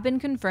faces have been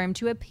confirmed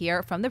to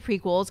appear from the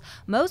prequels,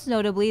 most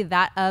notably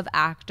that of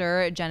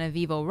actor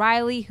Genevieve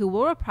O'Reilly, who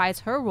will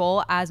reprise her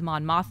role as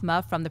Mon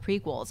Mothma from the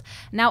prequels.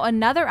 Now,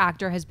 another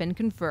actor has been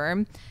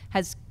confirmed.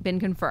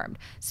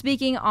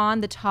 Speaking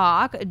on the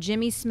talk,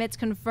 Jimmy Smits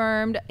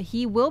confirmed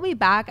he will be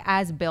back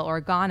as Bail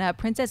Organa,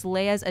 Princess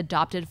Leia's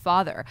adopted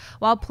father.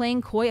 While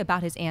playing coy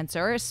about his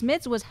answer,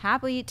 Smits was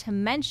happy to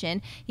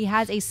mention he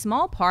has a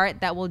small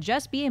part that will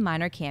just be a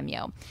minor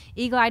cameo.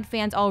 Eagle-eyed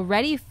fans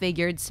already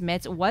figured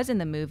Smits was in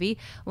the movie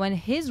when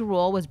his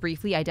role was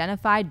briefly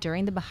identified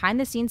during the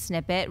behind-the-scenes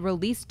snippet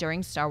released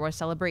during Star Wars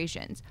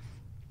Celebrations.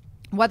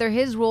 Whether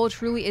his role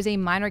truly is a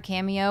minor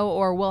cameo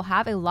or will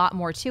have a lot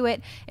more to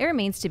it, it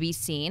remains to be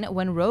seen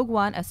when Rogue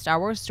One, A Star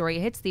Wars Story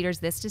hits theaters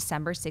this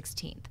December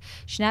 16th.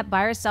 Schnepp,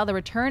 buy or sell the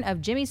return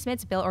of Jimmy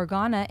Smits' Bail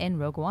Organa in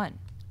Rogue One?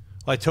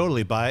 Well, I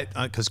totally buy it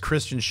because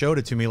Kristian showed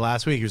it to me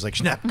last week. He was like,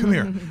 Schnepp, come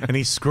here. And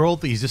he just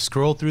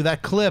scrolled through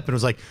that clip and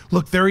was like,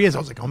 look, there he is. I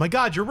was like, oh my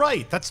God, you're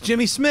right. That's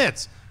Jimmy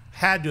Smits.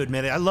 Had to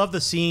admit it. I love the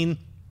scene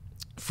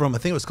from, I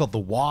think it was called The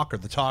Walk or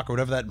The Talk or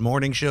whatever that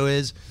morning show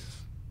is,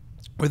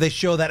 where they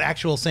show that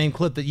actual same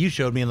clip that you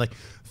showed me, and like,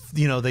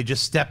 you know, they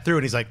just step through,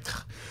 and he's like,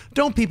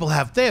 people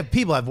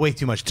have way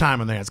too much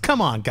time on their hands. Come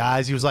on,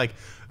 guys. He was like,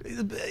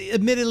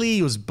 admittedly,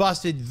 he was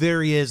busted.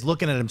 There he is,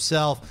 looking at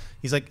himself.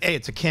 He's like, hey,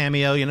 it's a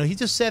cameo. You know, he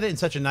just said it in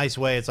such a nice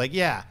way. It's like,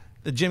 yeah,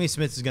 the Jimmy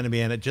Smits is going to be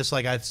in it, just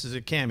like it's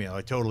a cameo.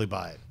 I totally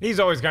buy it.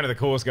 He's always kind of the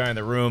coolest guy in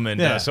the room,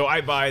 and so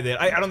I buy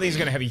that. I don't think he's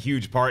going to have a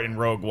huge part in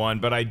Rogue One,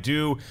 but I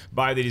do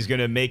buy that he's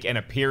going to make an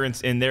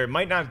appearance in there. It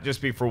might not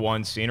just be for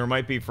one scene, or it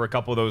might be for a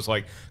couple of those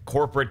like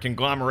corporate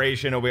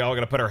conglomeration, or we all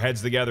going to put our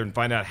heads together and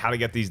find out how to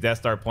get these Death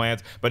Star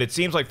plans. But it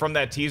seems like from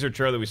that teaser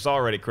trailer that we saw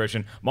already,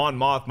 Kristian, Mon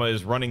Mothma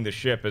is running the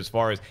ship as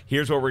far as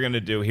here's what we're going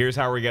to do, here's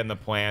how we're getting the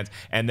plans,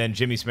 and then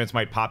Jimmy Smits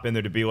might pop in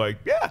there to be like,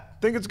 yeah,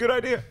 think it's a good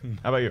idea.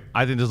 How about you?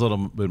 I think there's a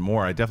little bit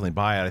more. I definitely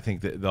buy it. I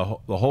think that the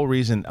whole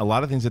reason, a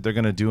lot of things that they're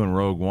going to do in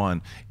Rogue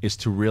One is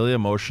to really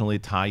emotionally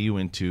tie you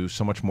into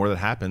so much more that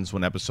happens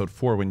when Episode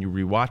 4, when you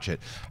rewatch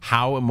it.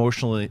 How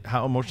emotionally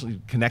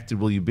connected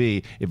will you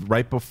be if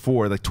right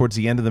before, like towards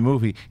the end of the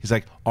movie, he's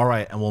like, all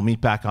right, and we'll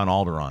meet back on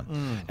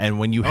Alderaan. And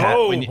when you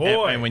have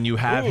when you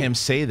have him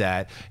say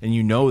that, and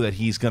you know that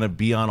he's going to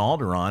be on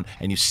Alderaan,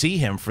 and you see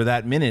him for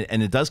that minute,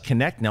 and it does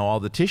connect now all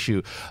the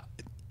tissue.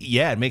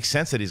 Yeah, it makes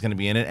sense that he's going to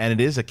be in it, and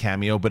it is a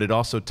cameo, but it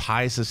also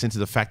ties us into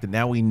the fact that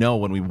now we know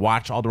when we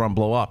watch Alderaan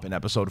blow up in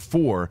Episode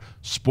 4,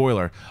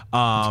 spoiler,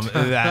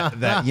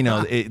 that you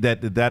know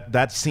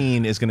that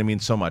scene is going to mean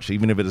so much,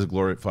 even if it is a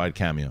glorified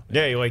cameo.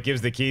 Yeah, he like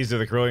gives the keys to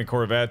the Corellian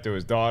Corvette to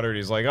his daughter, and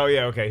he's like, "Oh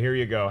yeah, okay, here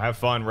you go, have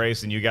fun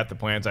racing. You got the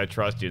plans, I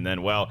trust you." And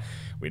then, well,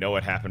 we know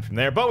what happened from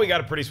there, but we got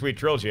a pretty sweet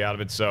trilogy out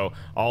of it, so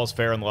all's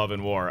fair in love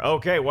and war.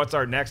 Okay, what's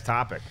our next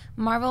topic?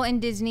 Marvel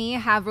and Disney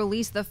have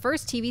released the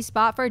first TV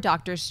spot for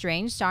Doctor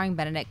Strange, starring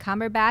Benedict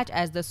Cumberbatch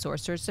as the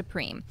Sorcerer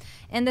Supreme.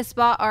 In the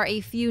spot are a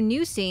few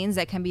new scenes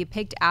that can be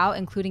picked out,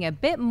 including a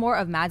bit more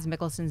of Mads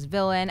Mikkelsen's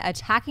villain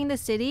attacking the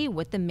city,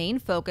 with the main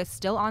focus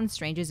still on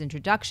Strange's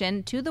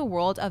introduction to the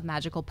world of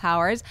magical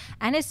powers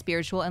and his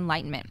spiritual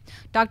enlightenment.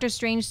 Doctor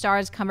Strange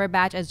stars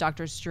Cumberbatch as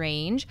Doctor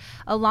Strange,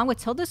 along with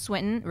Tilda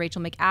Swinton,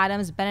 Rachel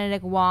McAdams,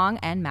 Benedict Wong,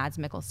 and Mads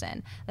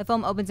Mikkelsen. The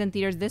film opens in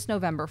theaters this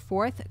November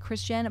 4th.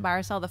 Kristian, buy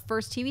or sell the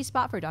first TV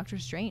spot for Doctor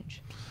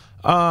Strange?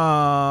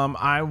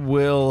 I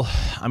will.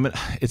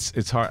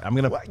 It's hard. I'm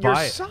gonna buy You're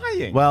it.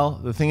 sighing. Well,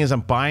 the thing is,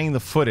 I'm buying the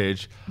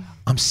footage.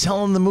 I'm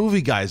selling the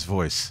movie guy's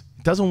voice.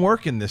 It doesn't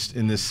work in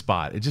this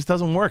spot. It just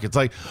doesn't work. It's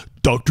like,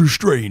 Doctor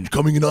Strange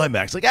coming in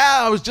IMAX. Like,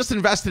 I was just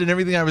invested in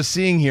everything I was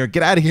seeing here.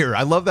 Get out of here.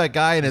 I love that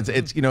guy, and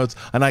it's you know, it's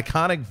an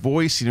iconic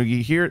voice. You know,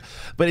 you hear it,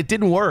 but it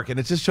didn't work, and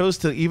it just shows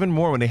to even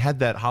more when they had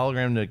that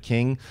Hologram to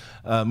King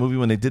movie,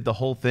 when they did the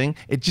whole thing.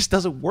 It just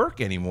doesn't work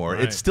anymore.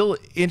 Right. It's still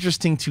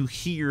interesting to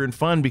hear and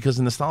fun because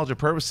of nostalgia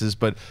purposes,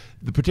 but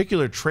the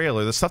particular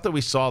trailer, the stuff that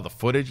we saw, the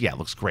footage, yeah, it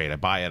looks great. I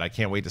buy it. I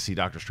can't wait to see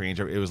Doctor Strange.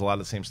 It was a lot of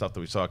the same stuff that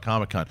we saw at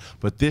Comic-Con,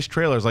 but this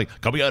trailer is like,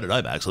 coming out at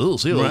IMAX. Oh,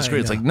 see it on the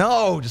screen. It's like,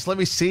 no, just let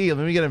me see.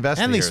 Let me get invested.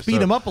 And they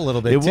speed him up a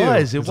little bit. It too.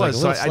 was. Like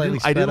So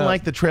I didn't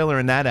like the trailer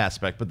in that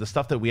aspect, but the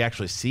stuff that we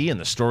actually see and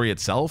the story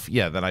itself,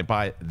 yeah, then I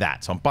buy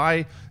that. So I'm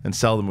buy and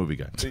sell the movie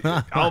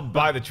guy. I'll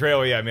buy the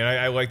trailer. Yeah, I mean,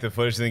 I like the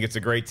footage. I think it's a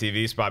great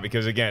TV spot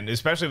because, again,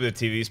 especially with a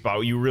TV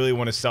spot, you really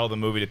want to sell the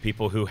movie to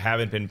people who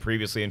haven't been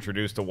previously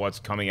introduced to what's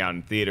coming out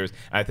in theaters.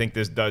 I think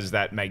this does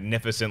that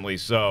magnificently.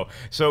 So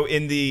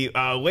in the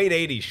late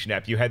 '80s,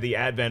 Schnepp, you had the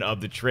advent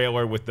of the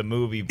trailer with the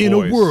movie voice. In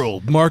a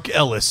World, Mark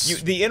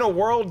Ellis. The In a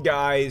World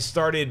guy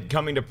started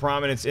coming to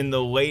prominence in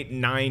the late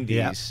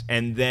 '90s,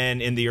 and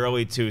then in the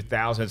early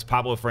 2000s,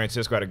 Pablo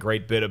Francisco had a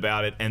great bit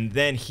about it, and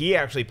then he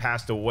actually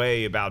passed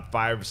away about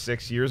 5 or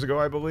 6 years ago,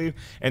 I believe.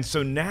 And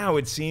so now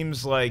it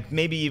seems like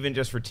maybe even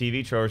just for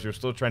TV trailers, you're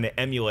still trying to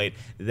emulate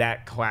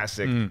that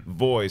classic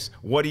voice.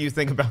 What do you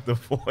think about the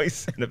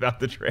voice and about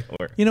the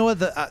trailer? You know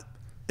what?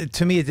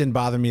 To me, it didn't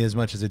bother me as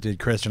much as it did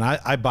Kristian.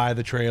 I buy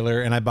the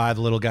trailer, and I buy the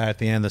little guy at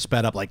the end, the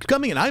sped up, like,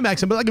 coming in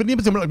IMAX, but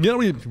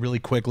like, really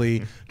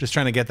quickly, just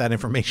trying to get that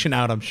information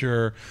out, I'm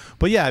sure.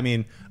 But yeah, I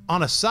mean,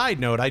 on a side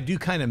note, I do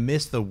kind of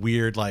miss the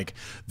weird, like,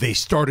 they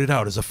started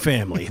out as a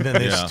family, and then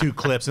there's 2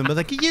 clips, and they're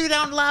like, you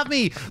don't love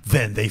me.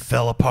 Then they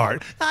fell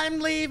apart. I'm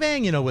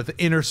leaving, you know, with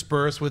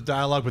interspersed with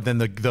dialogue, but then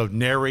the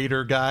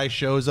narrator guy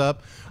shows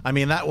up. I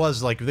mean, that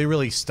was like, they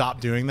really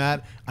stopped doing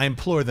that. I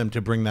implore them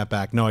to bring that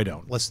back. No, I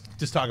don't. Let's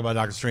just talk about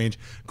Doctor Strange.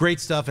 Great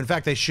stuff. In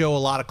fact, they show a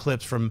lot of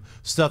clips from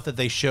stuff that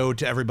they showed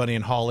to everybody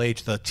in Hall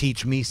H, the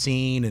Teach Me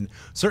scene, and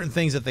certain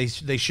things that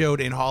they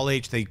showed in Hall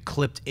H, they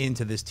clipped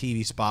into this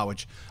TV spot,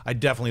 which I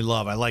definitely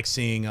love. I like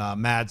seeing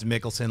Mads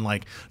Mikkelsen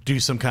like do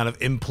some kind of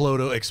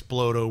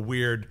implodo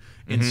weird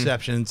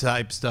Inception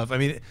type stuff. I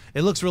mean,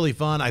 it looks really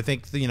fun. I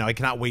think, you know, I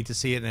cannot wait to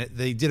see it, and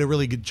they did a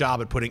really good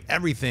job at putting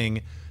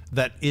everything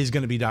that is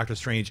going to be Doctor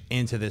Strange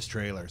into this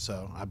trailer,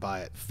 so I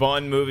buy it.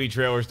 Fun movie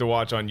trailers to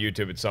watch on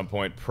YouTube at some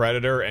point: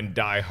 Predator and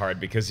Die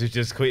Hard, because it's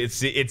just it's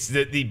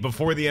the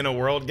before the In a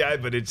World guy,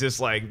 but it's just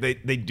like they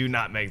do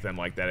not make them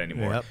like that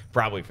anymore. Yep.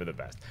 Probably for the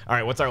best. All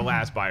right, what's our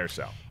last buy or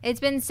sell? It's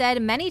been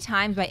said many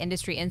times by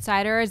industry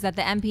insiders that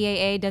the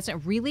MPAA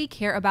doesn't really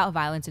care about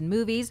violence in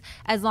movies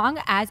as long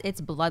as it's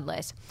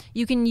bloodless.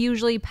 You can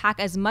usually pack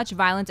as much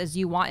violence as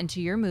you want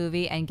into your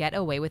movie and get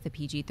away with a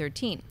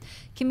PG-13.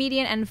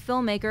 Comedian and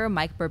filmmaker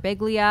Mike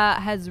Birbiglia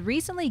has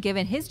recently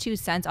given his 2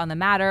 cents on the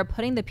matter,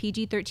 putting the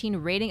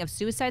PG-13 rating of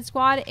Suicide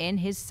Squad in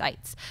his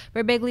sights.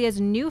 Birbiglia's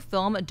new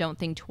film, Don't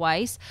Think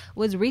Twice,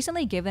 was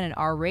recently given an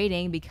R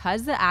rating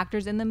because the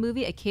actors in the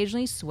movie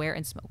occasionally swear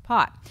and smoke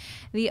pot.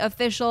 The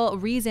official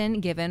reason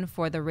given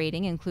for the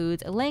rating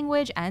includes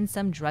language and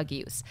some drug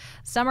use.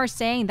 Some are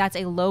saying that's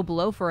a low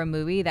blow for a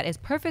movie that is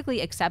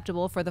perfectly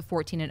acceptable for the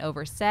 14 and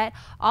over set,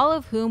 all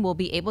of whom will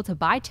be able to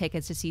buy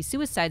tickets to see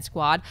Suicide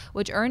Squad,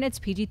 which earned its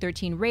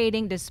PG-13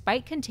 rating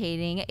despite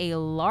containing a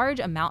large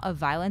amount of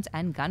violence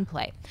and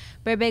gunplay.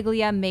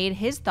 Birbiglia made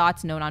his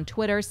thoughts known on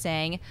Twitter,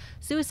 saying,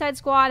 "Suicide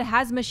Squad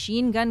has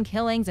machine gun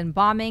killings and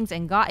bombings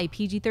and got a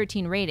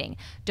PG-13 rating.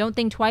 Don't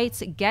Think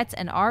Twice gets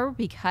an R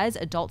because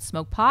adults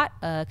smoke pot.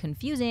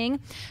 Confusing."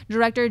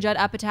 Director Judd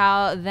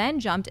Apatow then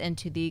jumped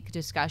into the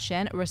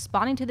discussion,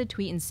 responding to the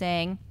tweet and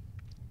saying,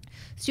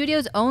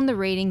 "Studios own the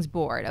ratings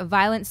board.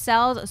 Violence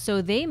sells,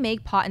 so they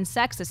make pot and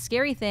sex a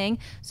scary thing,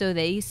 so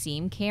they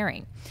seem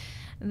caring."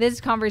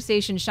 This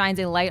conversation shines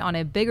a light on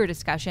a bigger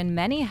discussion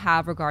many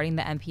have regarding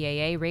the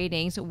MPAA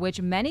ratings, which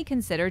many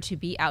consider to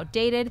be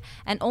outdated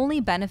and only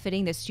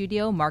benefiting the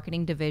studio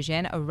marketing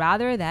division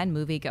rather than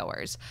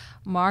moviegoers.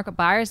 Mark,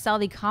 buy or sell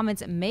the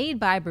comments made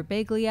by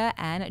Birbiglia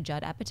and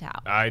Judd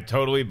Apatow? I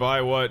totally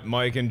buy what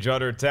Mike and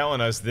Judd are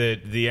telling us,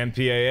 that the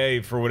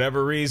MPAA, for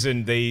whatever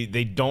reason, they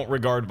don't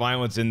regard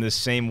violence in the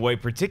same way,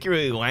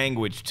 particularly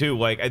language, too.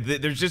 Like,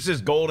 there's just this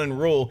golden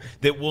rule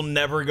that will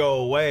never go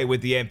away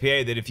with the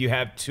MPAA, that if you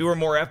have 2 or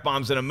more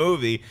F-bombs in a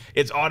movie,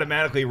 it's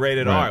automatically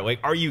rated R. Like,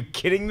 are you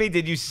kidding me?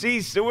 Did you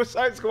see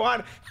Suicide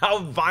Squad? How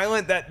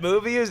violent that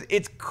movie is?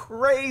 It's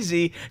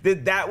crazy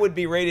that would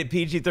be rated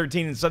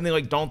PG-13, and something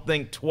like Don't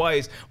Think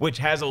Twice, which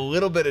has a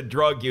little bit of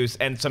drug use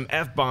and some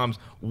F-bombs,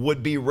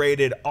 would be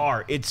rated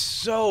R. It's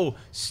so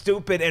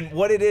stupid, and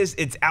what it is,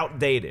 it's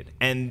outdated.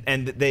 And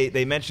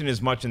they mention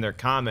as much in their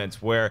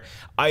comments, where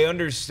I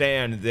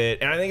understand that,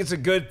 and I think it's a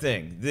good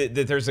thing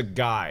that there's a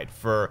guide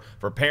for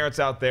parents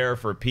out there,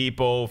 for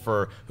people,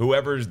 for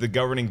whoever's the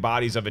governing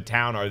bodies of a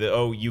town are, that,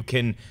 oh, you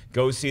can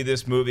go see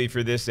this movie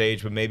for this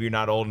age, but maybe you're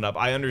not old enough.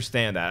 I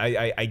understand that.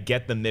 I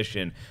get the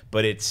mission,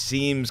 but it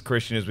seems,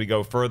 Kristian, as we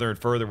go further and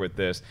further with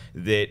this,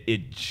 that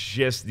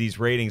these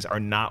ratings are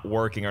not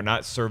working, are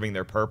not serving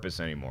their purpose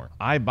anymore.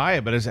 I buy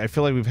it, but I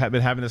feel like we've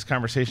been having this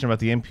conversation about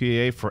the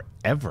MPAA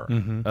ever.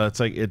 It's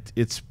like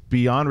it's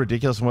beyond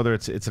ridiculous, and whether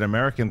it's an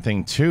American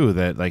thing too,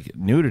 that like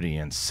nudity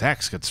and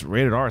sex gets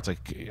rated R. It's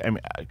like, I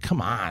mean,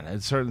 come on.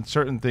 It's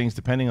certain things,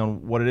 depending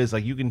on what it is,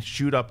 like you can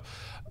shoot up.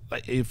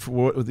 If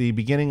the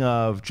beginning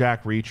of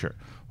Jack Reacher,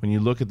 when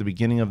you look at the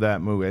beginning of that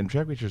movie, and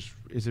Jack Reacher's,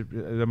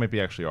 that might be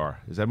actually R.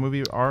 Is that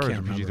movie R or is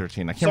it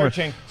PG-13? I can't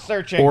remember.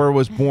 Searching. Or it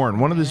was Bourne.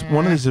 One of these,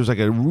 it was like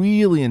a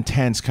really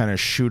intense kind of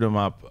shoot 'em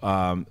up,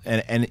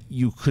 and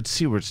you could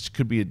see where it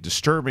could be a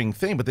disturbing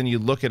thing, but then you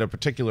look at a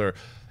particular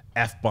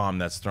F-bomb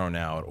that's thrown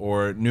out,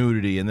 or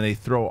nudity, and then they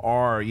throw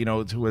R,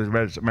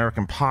 to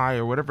American Pie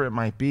or whatever it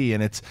might be,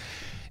 and it's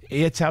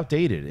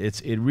outdated.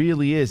 It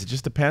really is. It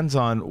just depends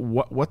on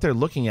what they're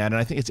looking at, and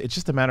I think it's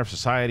just a matter of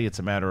society. It's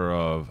a matter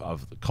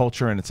of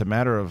culture, and it's a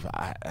matter of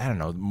I don't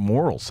know,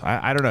 morals.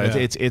 I don't know.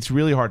 Yeah. It's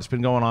really hard. It's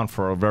been going on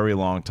for a very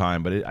long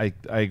time, but I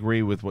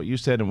agree with what you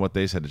said and what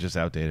they said. It's just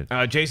outdated.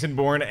 Jason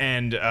Bourne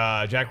and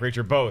Jack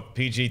Reacher, both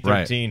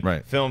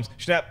PG-13 films.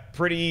 Schnepp,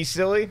 pretty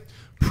silly.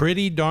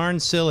 Pretty darn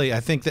silly. I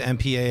think the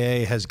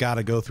MPAA has got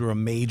to go through a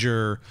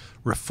major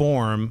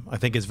reform. I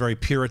think it's very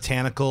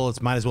puritanical.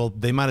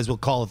 They might as well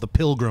call it the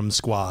Pilgrim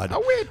Squad.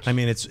 I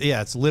mean,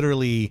 it's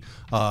literally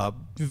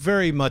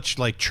very much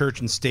like church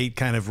and state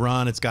kind of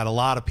run. It's got a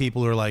lot of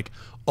people who are like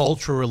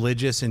ultra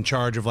religious in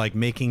charge of like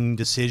making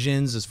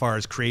decisions as far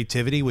as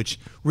creativity,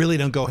 which really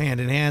don't go hand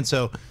in hand.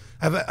 So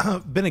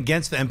I've been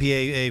against the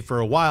MPAA for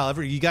a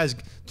while. You guys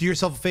do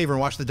yourself a favor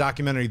and watch the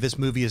documentary "This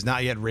Movie Is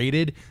Not Yet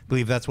Rated." I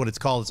believe that's what it's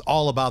called. It's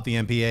all about the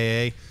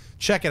MPAA.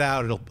 Check it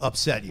out; it'll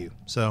upset you.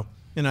 So,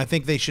 I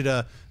think they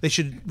should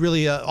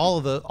really all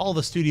of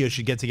the studios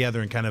should get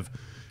together and kind of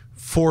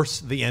force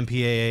the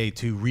MPAA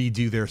to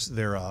redo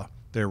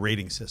their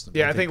rating system.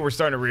 Yeah, I think we're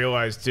starting to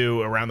realize,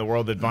 too, around the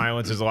world that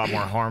violence is a lot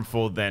more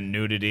harmful than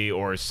nudity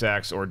or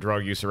sex or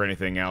drug use or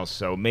anything else.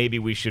 So maybe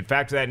we should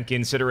factor that in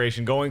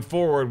consideration going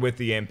forward with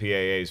the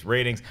MPAA's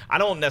ratings. I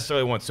don't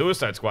necessarily want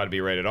Suicide Squad to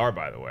be rated R,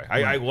 by the way.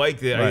 I like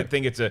that. I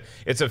think it's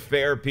a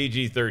fair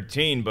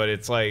PG-13, but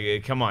it's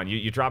like, come on,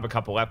 you drop a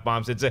couple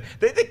F-bombs.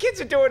 The kids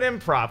are doing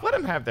improv. Let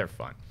them have their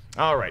fun.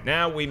 All right,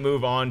 now we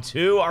move on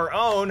to our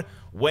own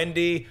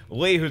Wendy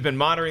Lee, who's been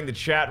monitoring the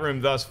chat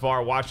room thus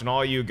far, watching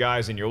all you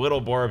guys in your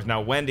little blurbs.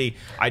 Now, Wendy,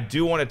 I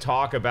do want to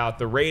talk about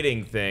the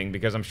rating thing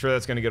because I'm sure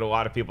that's going to get a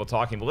lot of people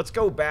talking. But let's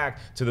go back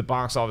to the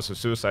box office of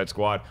Suicide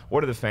Squad.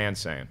 What are the fans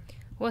saying?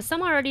 Well,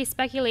 some are already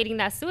speculating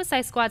that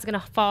Suicide Squad is going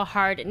to fall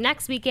hard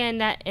next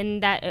weekend,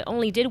 and that it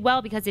only did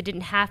well because it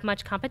didn't have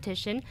much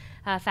competition.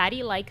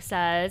 Fatty Like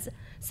says,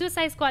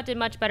 Suicide Squad did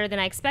much better than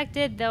I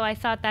expected, though I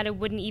thought that it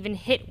wouldn't even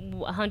hit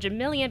 100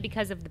 million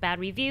because of the bad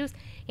reviews.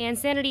 And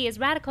Sanity is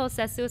Radical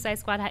says Suicide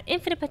Squad had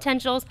infinite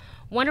potentials,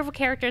 wonderful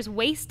characters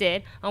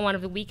wasted on one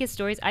of the weakest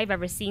stories I've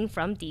ever seen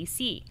from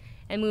DC.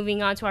 And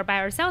moving on to our buy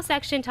or sell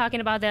section, talking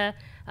about the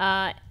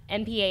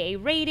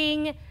MPAA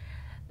rating.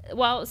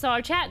 Well, so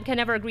our chat can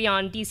never agree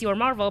on DC or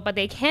Marvel, but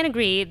they can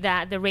agree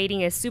that the rating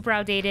is super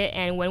outdated,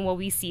 and when will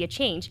we see a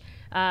change?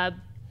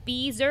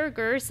 B.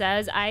 Zerger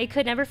says, I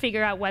could never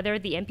figure out whether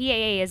the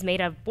MPAA is made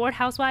of bored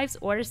housewives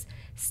or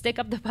stick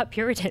up the butt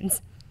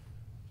Puritans.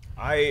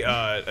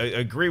 I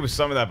agree with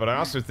some of that, but I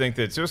also think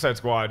that Suicide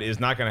Squad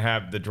is not going to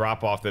have the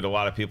drop-off that a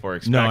lot of people are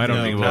expecting. No, I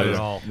don't think it will at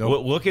all.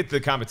 Nope. Look at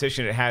the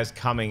competition it has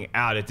coming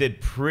out. It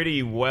did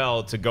pretty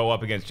well to go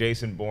up against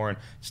Jason Bourne,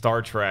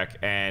 Star Trek,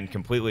 and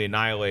completely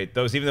annihilate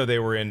those, even though they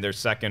were in their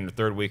second or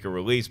third week of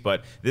release.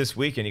 But this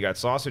weekend, you got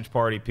Sausage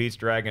Party, Pete's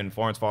Dragon,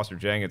 Florence Foster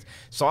Jenkins.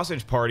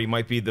 Sausage Party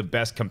might be the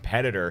best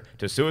competitor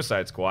to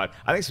Suicide Squad.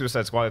 I think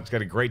Suicide Squad has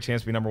got a great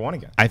chance to be #1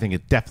 again. I think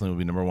it definitely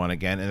will be #1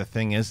 again. And the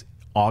thing is,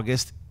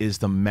 August is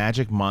the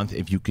magic month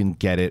if you can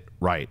get it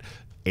right.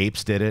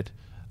 Apes did it.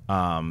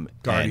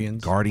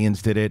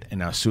 Guardians did it. And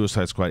now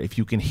Suicide Squad. If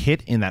you can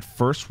hit in that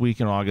first week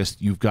in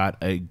August, you've got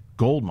a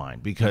gold mine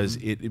because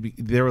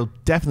there will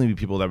definitely be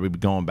people that will be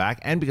going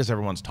back, and because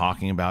everyone's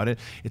talking about it,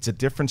 it's a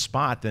different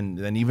spot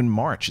than even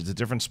March. It's a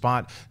different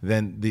spot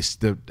than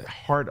the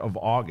heart of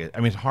August. I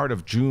mean, heart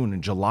of June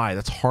and July.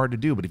 That's hard to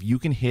do, but if you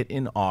can hit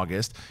in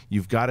August,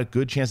 you've got a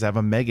good chance to have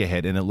a mega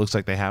hit, and it looks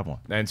like they have one.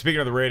 And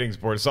speaking of the ratings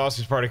board,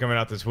 Sausage Party coming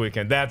out this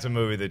weekend. That's a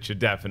movie that should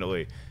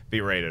definitely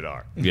be rated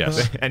R.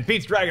 Yes. And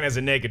Pete's Dragon has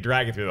a naked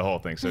dragon through the whole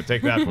thing, so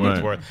take that for what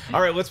it's worth.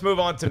 All right, let's move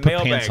on to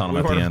mailbag.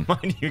 We want to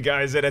remind you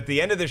guys that at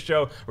the end of the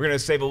show, we're going to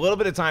save a little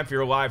bit of time for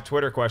your live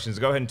Twitter questions.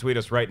 Go ahead and tweet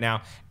us right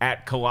now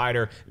at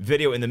Collider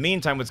Video. In the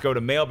meantime, let's go to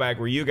mailbag,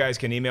 where you guys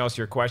can email us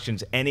your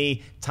questions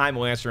any time.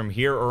 We'll answer them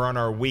here or on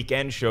our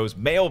weekend shows.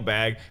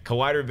 Mailbag,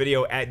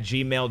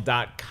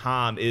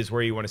 collidervideo@gmail.com is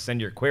where you want to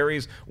send your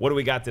queries. What do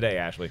we got today,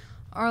 Ashley?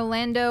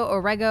 Orlando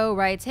Orego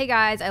writes, hey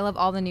guys, I love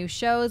all the new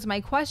shows. My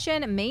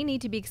question may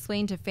need to be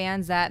explained to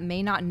fans that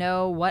may not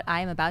know what I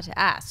am about to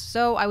ask.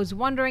 So I was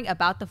wondering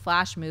about the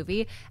Flash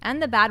movie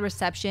and the bad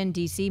reception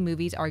DC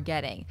movies are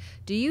getting.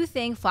 Do you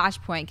think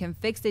Flashpoint can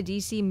fix the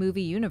DC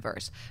movie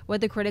universe?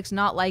 With the critics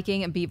not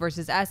liking B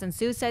vs. S and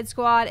Suicide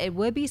Squad, it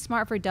would be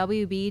smart for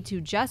WB to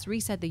just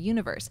reset the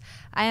universe.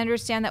 I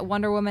understand that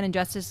Wonder Woman and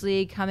Justice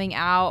League coming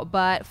out,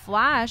 but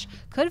Flash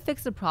could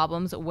fix the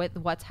problems with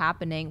what's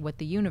happening with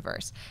the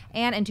universe.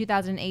 And in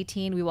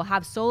 2018, we will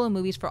have solo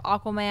movies for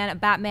Aquaman,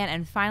 Batman,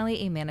 and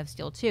finally a Man of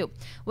Steel 2.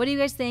 What do you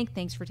guys think?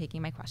 Thanks for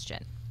taking my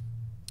question.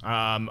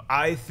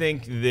 I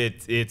think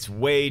that it's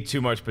way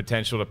too much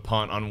potential to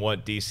punt on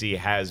what DC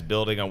has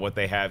building on what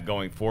they have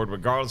going forward.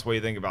 Regardless of what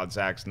you think about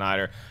Zack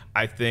Snyder,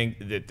 I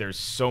think that there's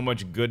so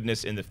much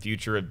goodness in the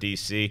future of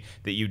DC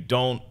that you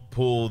don't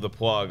pull the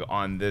plug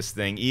on this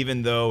thing,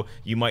 even though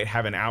you might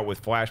have an out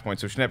with Flashpoint.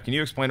 So, Schnepp, can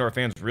you explain to our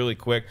fans really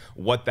quick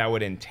what that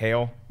would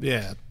entail?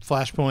 Yeah,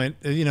 Flashpoint,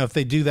 if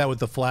they do that with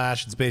the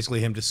Flash, it's basically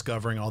him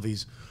discovering all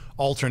these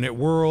alternate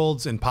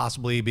worlds and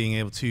possibly being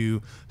able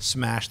to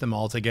smash them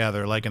all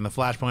together. Like in the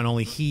Flashpoint,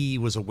 only he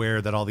was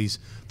aware that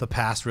the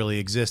past really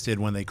existed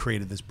when they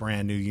created this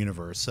brand new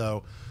universe.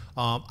 So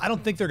I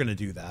don't think they're going to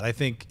do that. I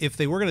think if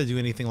they were going to do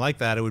anything like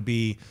that, it would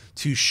be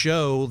to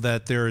show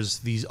that there's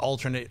these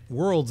alternate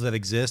worlds that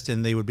exist,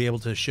 and they would be able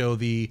to show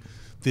the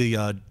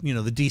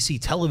DC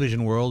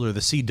television world or the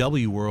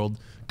CW world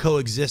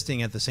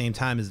coexisting at the same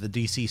time as the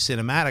DC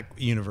cinematic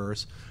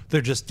universe. They're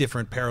just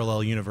different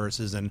parallel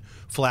universes, and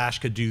Flash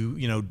could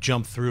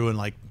jump through, and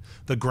like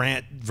the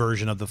Grant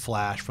version of the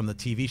Flash from the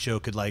TV show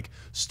could like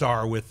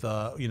star with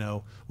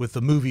with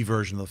the movie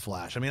version of the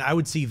Flash. I mean, I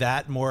would see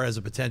that more as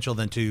a potential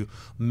than to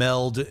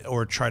meld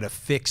or try to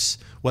fix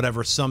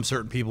whatever some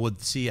certain people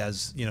would see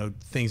as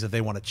things that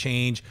they want to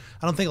change.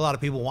 I don't think a lot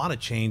of people want to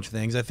change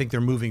things. I think they're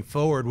moving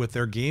forward with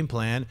their game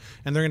plan,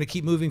 and they're going to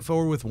keep moving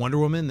forward with Wonder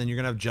Woman. Then you're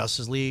going to have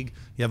Justice League.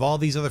 You have all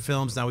these other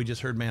films. Now we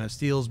just heard Man of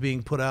Steel's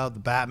being put out, the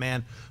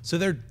Batman. So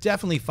they're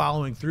definitely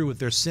following through with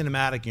their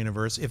cinematic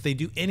universe. If they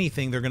do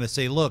anything, they're going to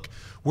say, look,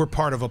 we're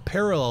part of a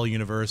parallel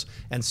universe,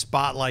 and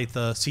spotlight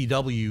the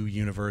CW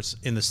universe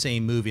in the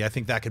same movie. I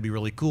think that could be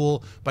really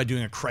cool by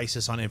doing a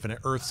Crisis on Infinite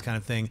Earths kind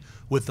of thing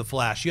with the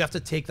Flash. You have to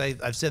take,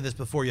 I've said this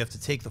before, you have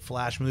to take the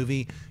Flash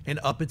movie and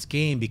up its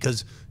game,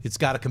 because it's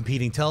got a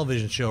competing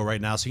television show right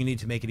now, so you need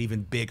to make it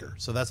even bigger.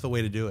 So that's the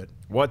way to do it.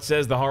 What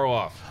says the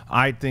Harloff?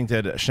 I think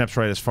that Schnepp's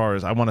right as far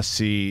as I want to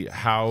see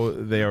how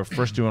they are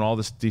first doing all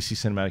this DC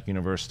Cinematic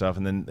Universe stuff,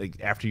 and then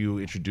after you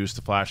introduce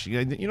the Flash,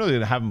 they're going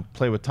to have him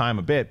play with time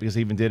a bit, because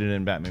they even did it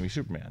in Batman v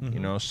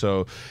Superman.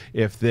 So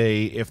if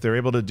they're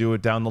able to do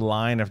it down the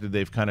line after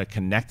they've kind of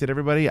connected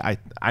everybody,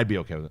 I'd be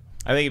okay with it.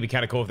 I think it'd be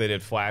kind of cool if they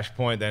did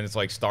Flashpoint. Then it's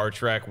like Star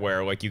Trek,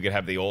 where like you could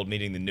have the old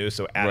meeting the new,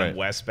 so Adam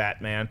West's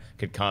Batman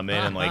could come in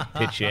and like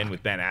pitch in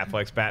with Ben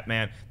Affleck's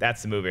Batman.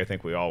 That's the movie I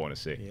think we all want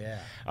to see. Yeah.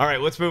 All right,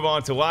 let's move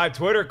on to live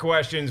Twitter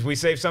questions. We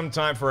saved some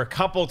time for a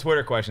couple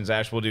Twitter questions.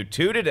 Ash, we'll do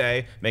 2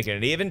 today, making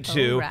it even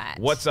 2. Right.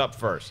 What's up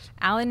first?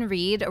 Alan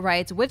Reed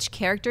writes, which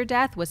character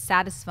death was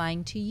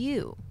satisfying to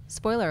you?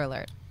 Spoiler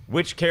alert.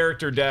 Which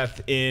character death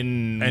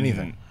in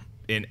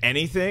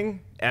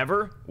anything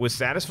ever was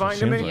satisfying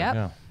to me? Like, Yep.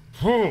 yeah.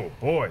 Oh,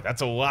 boy,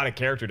 that's a lot of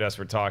character deaths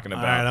we're talking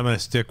about. All right, I'm going to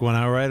stick one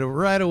out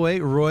right away.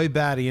 Roy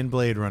Batty in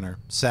Blade Runner.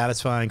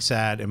 Satisfying,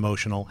 sad,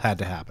 emotional, had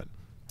to happen.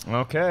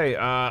 Okay,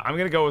 I'm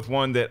going to go with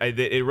one that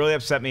it really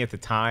upset me at the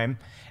time.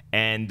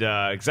 And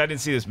because I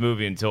didn't see this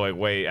movie until like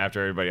way after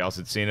everybody else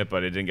had seen it,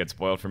 but it didn't get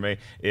spoiled for me,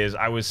 is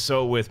I was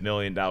so with $1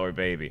 Million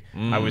Baby.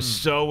 I was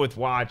so with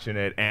watching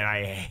it, and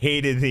I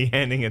hated the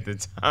ending at the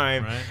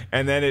time. Right.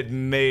 And then it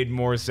made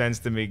more sense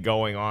to me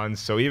going on.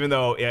 So even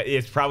though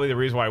it's probably the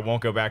reason why I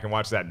won't go back and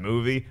watch that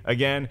movie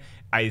again,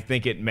 I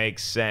think it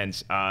makes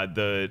sense.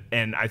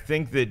 And I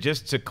think that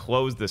just to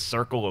close the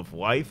circle of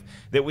life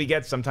that we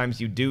get,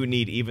 sometimes you do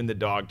need even the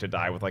dog to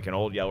die with like an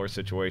Old Yeller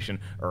situation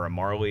or a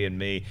Marley and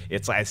Me.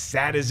 It's as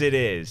sad as it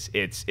is.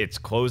 It's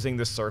closing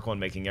the circle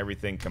and making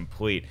everything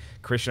complete.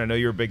 Kristian, I know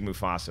you're a big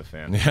Mufasa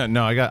fan. Yeah,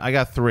 no, I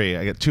got 3.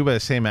 I got 2 by the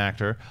same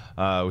actor,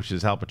 which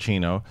is Al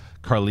Pacino.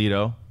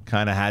 Carlito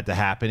kind of had to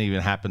happen.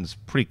 Even happens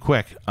pretty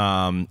quick.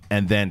 And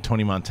then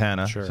Tony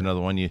Montana is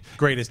another one.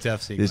 Greatest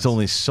death sequence. There's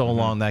only so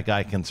long that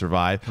guy can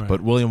survive. Right. But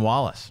William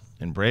Wallace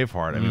in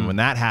Braveheart. I mean, when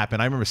that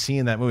happened, I remember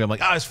seeing that movie. I'm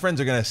like, his friends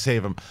are gonna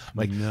save him. I'm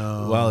like,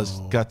 No. well, his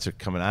guts are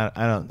coming. I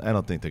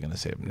don't think they're gonna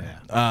save him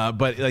now.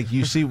 But like,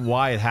 you see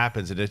why it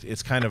happens.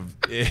 It kind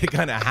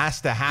of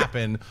has to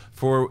happen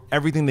for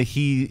everything that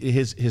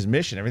his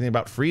mission, everything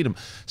about freedom.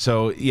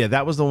 So yeah,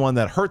 that was the one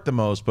that hurt the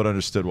most, but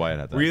understood why it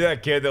had to. Were you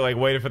that kid that like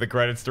waited for the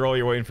credits to roll?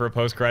 You're waiting for a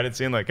post-credit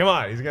scene, like, come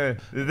on,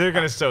 they're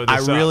gonna sew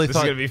this up. This is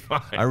gonna be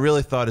fine. I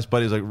really thought his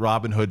buddies, like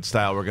Robin Hood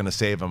style, were gonna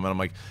save him, and I'm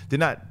like,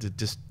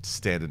 just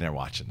standing there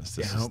watching this.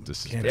 This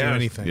is Can't do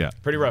anything. Yeah.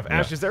 Pretty rough.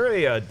 Ash, is there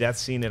a death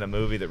scene in a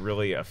movie that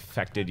really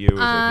affected you as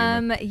a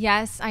human?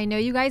 Yes, I know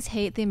you guys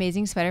hate The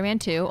Amazing Spider-Man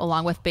 2,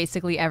 along with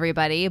basically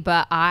everybody,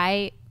 but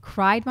I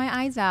cried my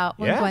eyes out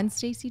when Gwen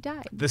Stacy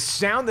died. The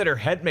sound that her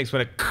head makes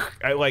when it,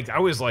 I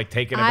was like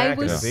taken aback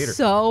in the theater. I was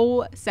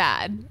so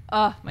sad.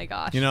 Oh my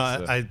gosh.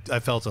 I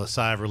felt a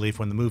sigh of relief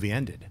when the movie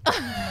ended.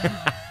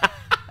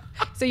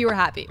 So you were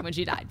happy when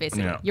she died,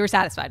 basically. Yeah. You were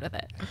satisfied with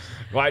it.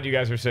 Glad you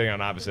guys are sitting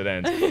on opposite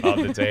ends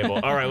of the table.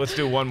 All right, let's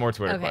do one more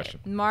Twitter question.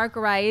 Mark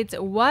writes,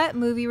 what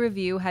movie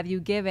review have you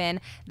given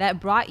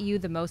that brought you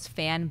the most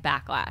fan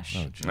backlash?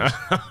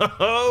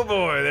 Oh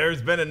boy,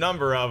 there's been a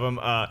number of them.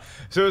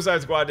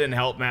 Suicide Squad didn't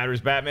help matters.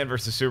 Batman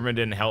vs. Superman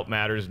didn't help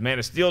matters. Man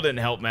of Steel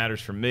didn't help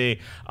matters for me.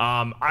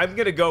 I'm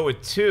gonna go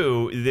with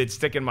two that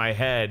stick in my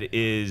head.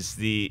 Is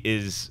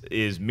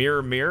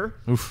Mirror Mirror,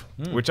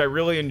 which I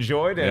really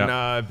enjoyed, and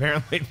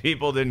apparently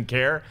people didn't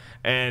care.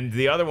 And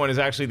the other one is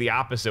actually the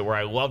opposite, where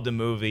I loved the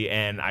movie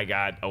and I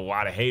got a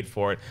lot of hate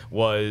for it.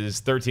 Was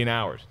 13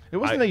 Hours. It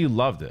wasn't that you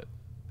loved it.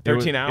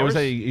 13 hours? It was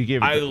that you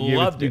gave it. I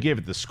loved it. You gave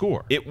it the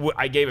score.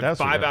 I gave it That's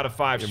 5 what out of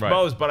 5 You're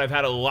schmoes, right. but I've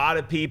had a lot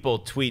of people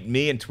tweet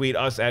me and tweet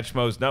us at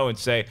Schmoes Know and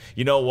say,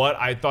 you know what,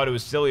 I thought it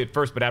was silly at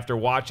first, but after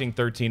watching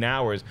 13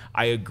 Hours,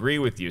 I agree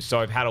with you. So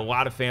I've had a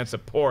lot of fan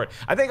support.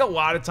 I think a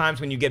lot of times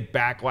when you get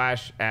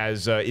backlash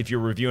as if you're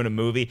reviewing a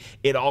movie,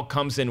 it all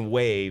comes in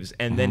waves,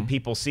 and then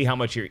people see how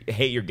much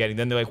hate you're getting.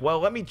 Then they're like,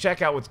 well, let me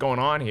check out what's going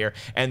on here,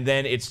 and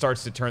then it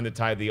starts to turn the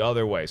tide the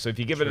other way. So if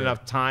you give it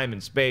enough time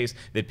and space,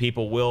 that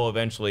people will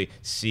eventually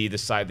see the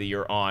side that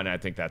you're on. I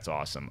think that's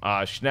awesome.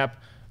 Schnepp,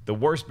 the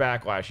worst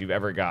backlash you've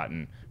ever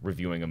gotten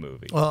reviewing a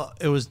movie? Well,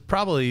 it was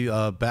probably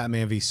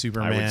Batman v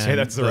Superman. I would say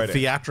that's the right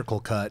theatrical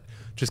cut.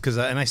 Just because,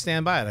 and I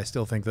stand by it. I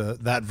still think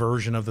that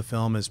version of the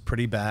film is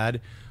pretty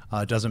bad.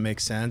 It doesn't make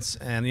sense,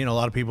 and a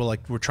lot of people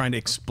were trying to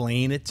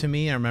explain it to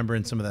me. I remember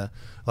in some of the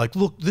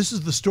look, this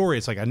is the story.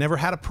 It's like I never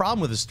had a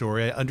problem with the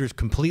story. I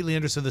completely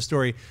understood the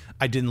story.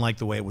 I didn't like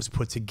the way it was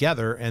put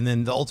together, and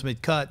then the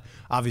ultimate cut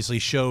obviously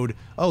showed,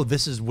 oh,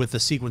 this is with the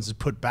sequences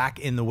put back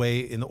in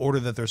the order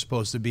that they're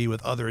supposed to be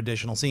with other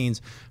additional scenes,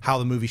 how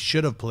the movie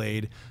should have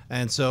played,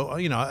 and so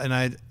and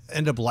I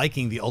end up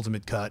liking the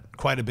ultimate cut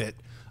quite a bit.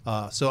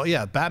 So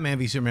yeah, Batman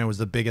v Superman was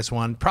the biggest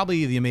one.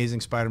 Probably The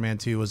Amazing Spider-Man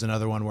 2 was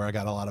another one where I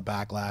got a lot of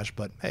backlash,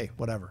 but hey,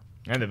 whatever.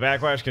 And the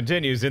backlash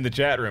continues in the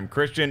chat room.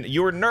 Kristian,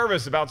 you were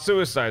nervous about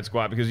Suicide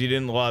Squad because you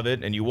didn't love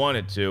it and you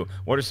wanted to.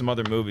 What are some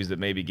other movies that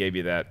maybe gave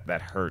you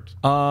that hurt?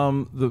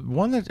 The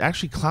one that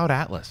actually Cloud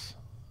Atlas.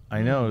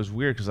 I know it was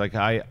weird because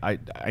I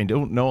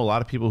don't know a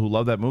lot of people who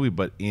love that movie,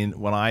 but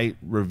when I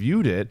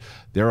reviewed it,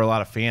 there were a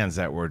lot of fans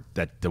that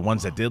the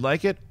ones that did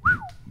like it,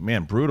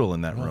 man, brutal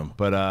in that room.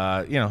 But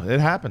it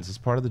happens. It's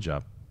part of the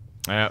job.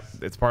 Yeah,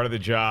 it's part of the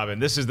job,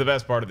 and this is the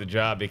best part of the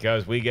job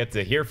because we get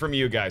to hear from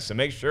you guys. So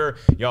make sure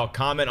y'all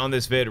comment on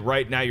this vid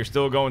right now. You're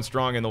still going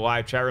strong in the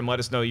live chat room. Let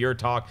us know your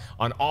talk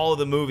on all of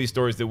the movie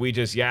stories that we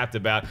just yapped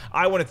about.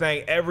 I want to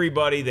thank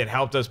everybody that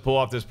helped us pull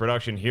off this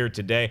production here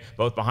today,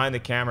 both behind the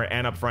camera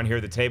and up front here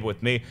at the table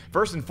with me.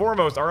 First and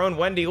foremost, our own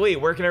Wendy Lee.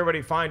 Where can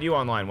everybody find you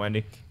online,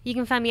 Wendy? You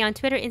can find me on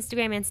Twitter,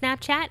 Instagram, and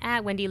Snapchat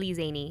at Wendy Lee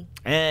Zaney.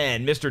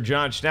 And Mr.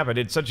 Jon Schnepp, I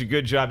did such a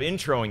good job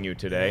introing you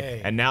today.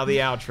 Hey. And now the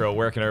outro.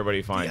 Where can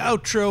everybody find you? The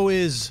outro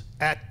is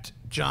at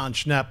Jon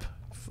Schnepp.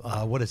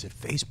 What is it?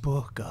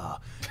 Facebook,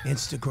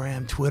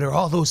 Instagram, Twitter,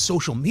 all those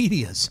social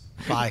medias.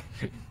 Bye.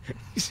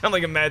 You sound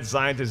like a mad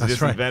scientist who That's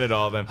just right. invented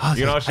all of them. I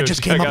You can also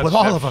just check came up out with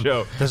all Schnepp's of them.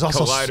 show, There's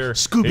also Collider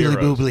Scoobily Heroes.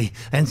 Boobly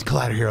and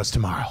Collider Heroes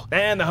tomorrow.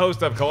 And the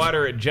host of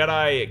Collider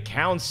Jedi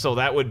Council,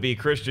 that would be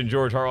Kristian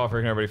George Harloff.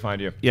 Where can everybody find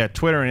you? Yeah,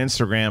 Twitter and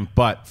Instagram,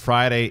 but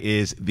Friday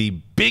is the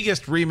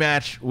biggest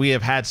rematch we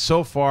have had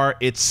so far.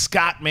 It's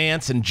Scott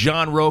Mance and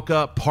John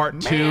Roca,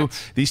 part 2.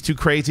 These two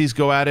crazies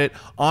go at it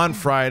on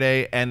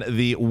Friday, and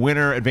the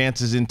winner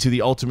advances into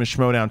the Ultimate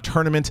Schmoedown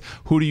tournament.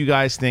 Who do you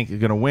guys think is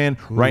going to win?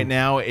 Right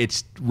now,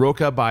 it's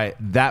Roca by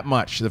that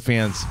much, the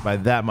fans by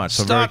that much.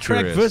 So I'm Star very Trek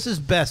curious. versus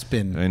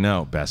Bespin. I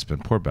know,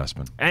 Bespin. Poor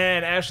Bespin.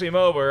 And Ashley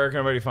Mova, where can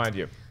everybody find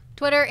you?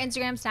 Twitter,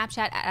 Instagram,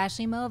 Snapchat at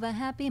Ashley Mova.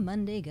 Happy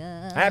Monday,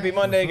 guys. Happy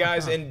Monday,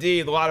 guys.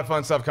 Indeed. A lot of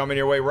fun stuff coming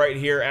your way right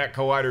here at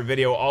Collider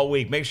Video all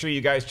week. Make sure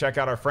you guys check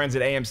out our friends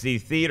at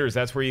AMC Theatres.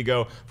 That's where you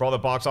go for all the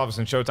box office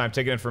and Showtime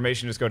ticket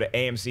information. Just go to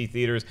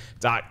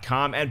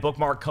amctheaters.com and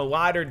bookmark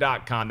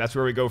collider.com. That's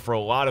where we go for a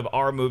lot of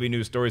our movie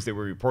news stories that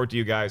we report to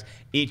you guys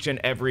each and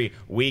every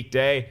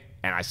weekday.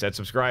 And I said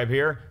subscribe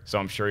here, so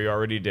I'm sure you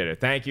already did it.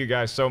 Thank you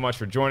guys so much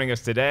for joining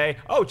us today.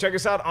 Oh, check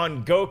us out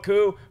on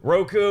Goku,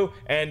 Roku,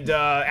 and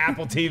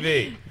Apple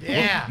TV.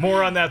 Yeah.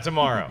 More on that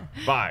tomorrow.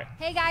 Bye.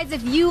 Hey guys,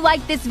 if you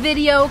like this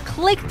video,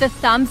 click the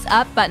thumbs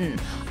up button.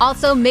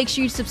 Also, make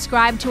sure you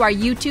subscribe to our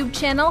YouTube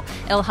channel.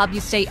 It'll help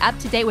you stay up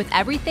to date with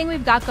everything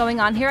we've got going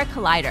on here at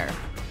Collider.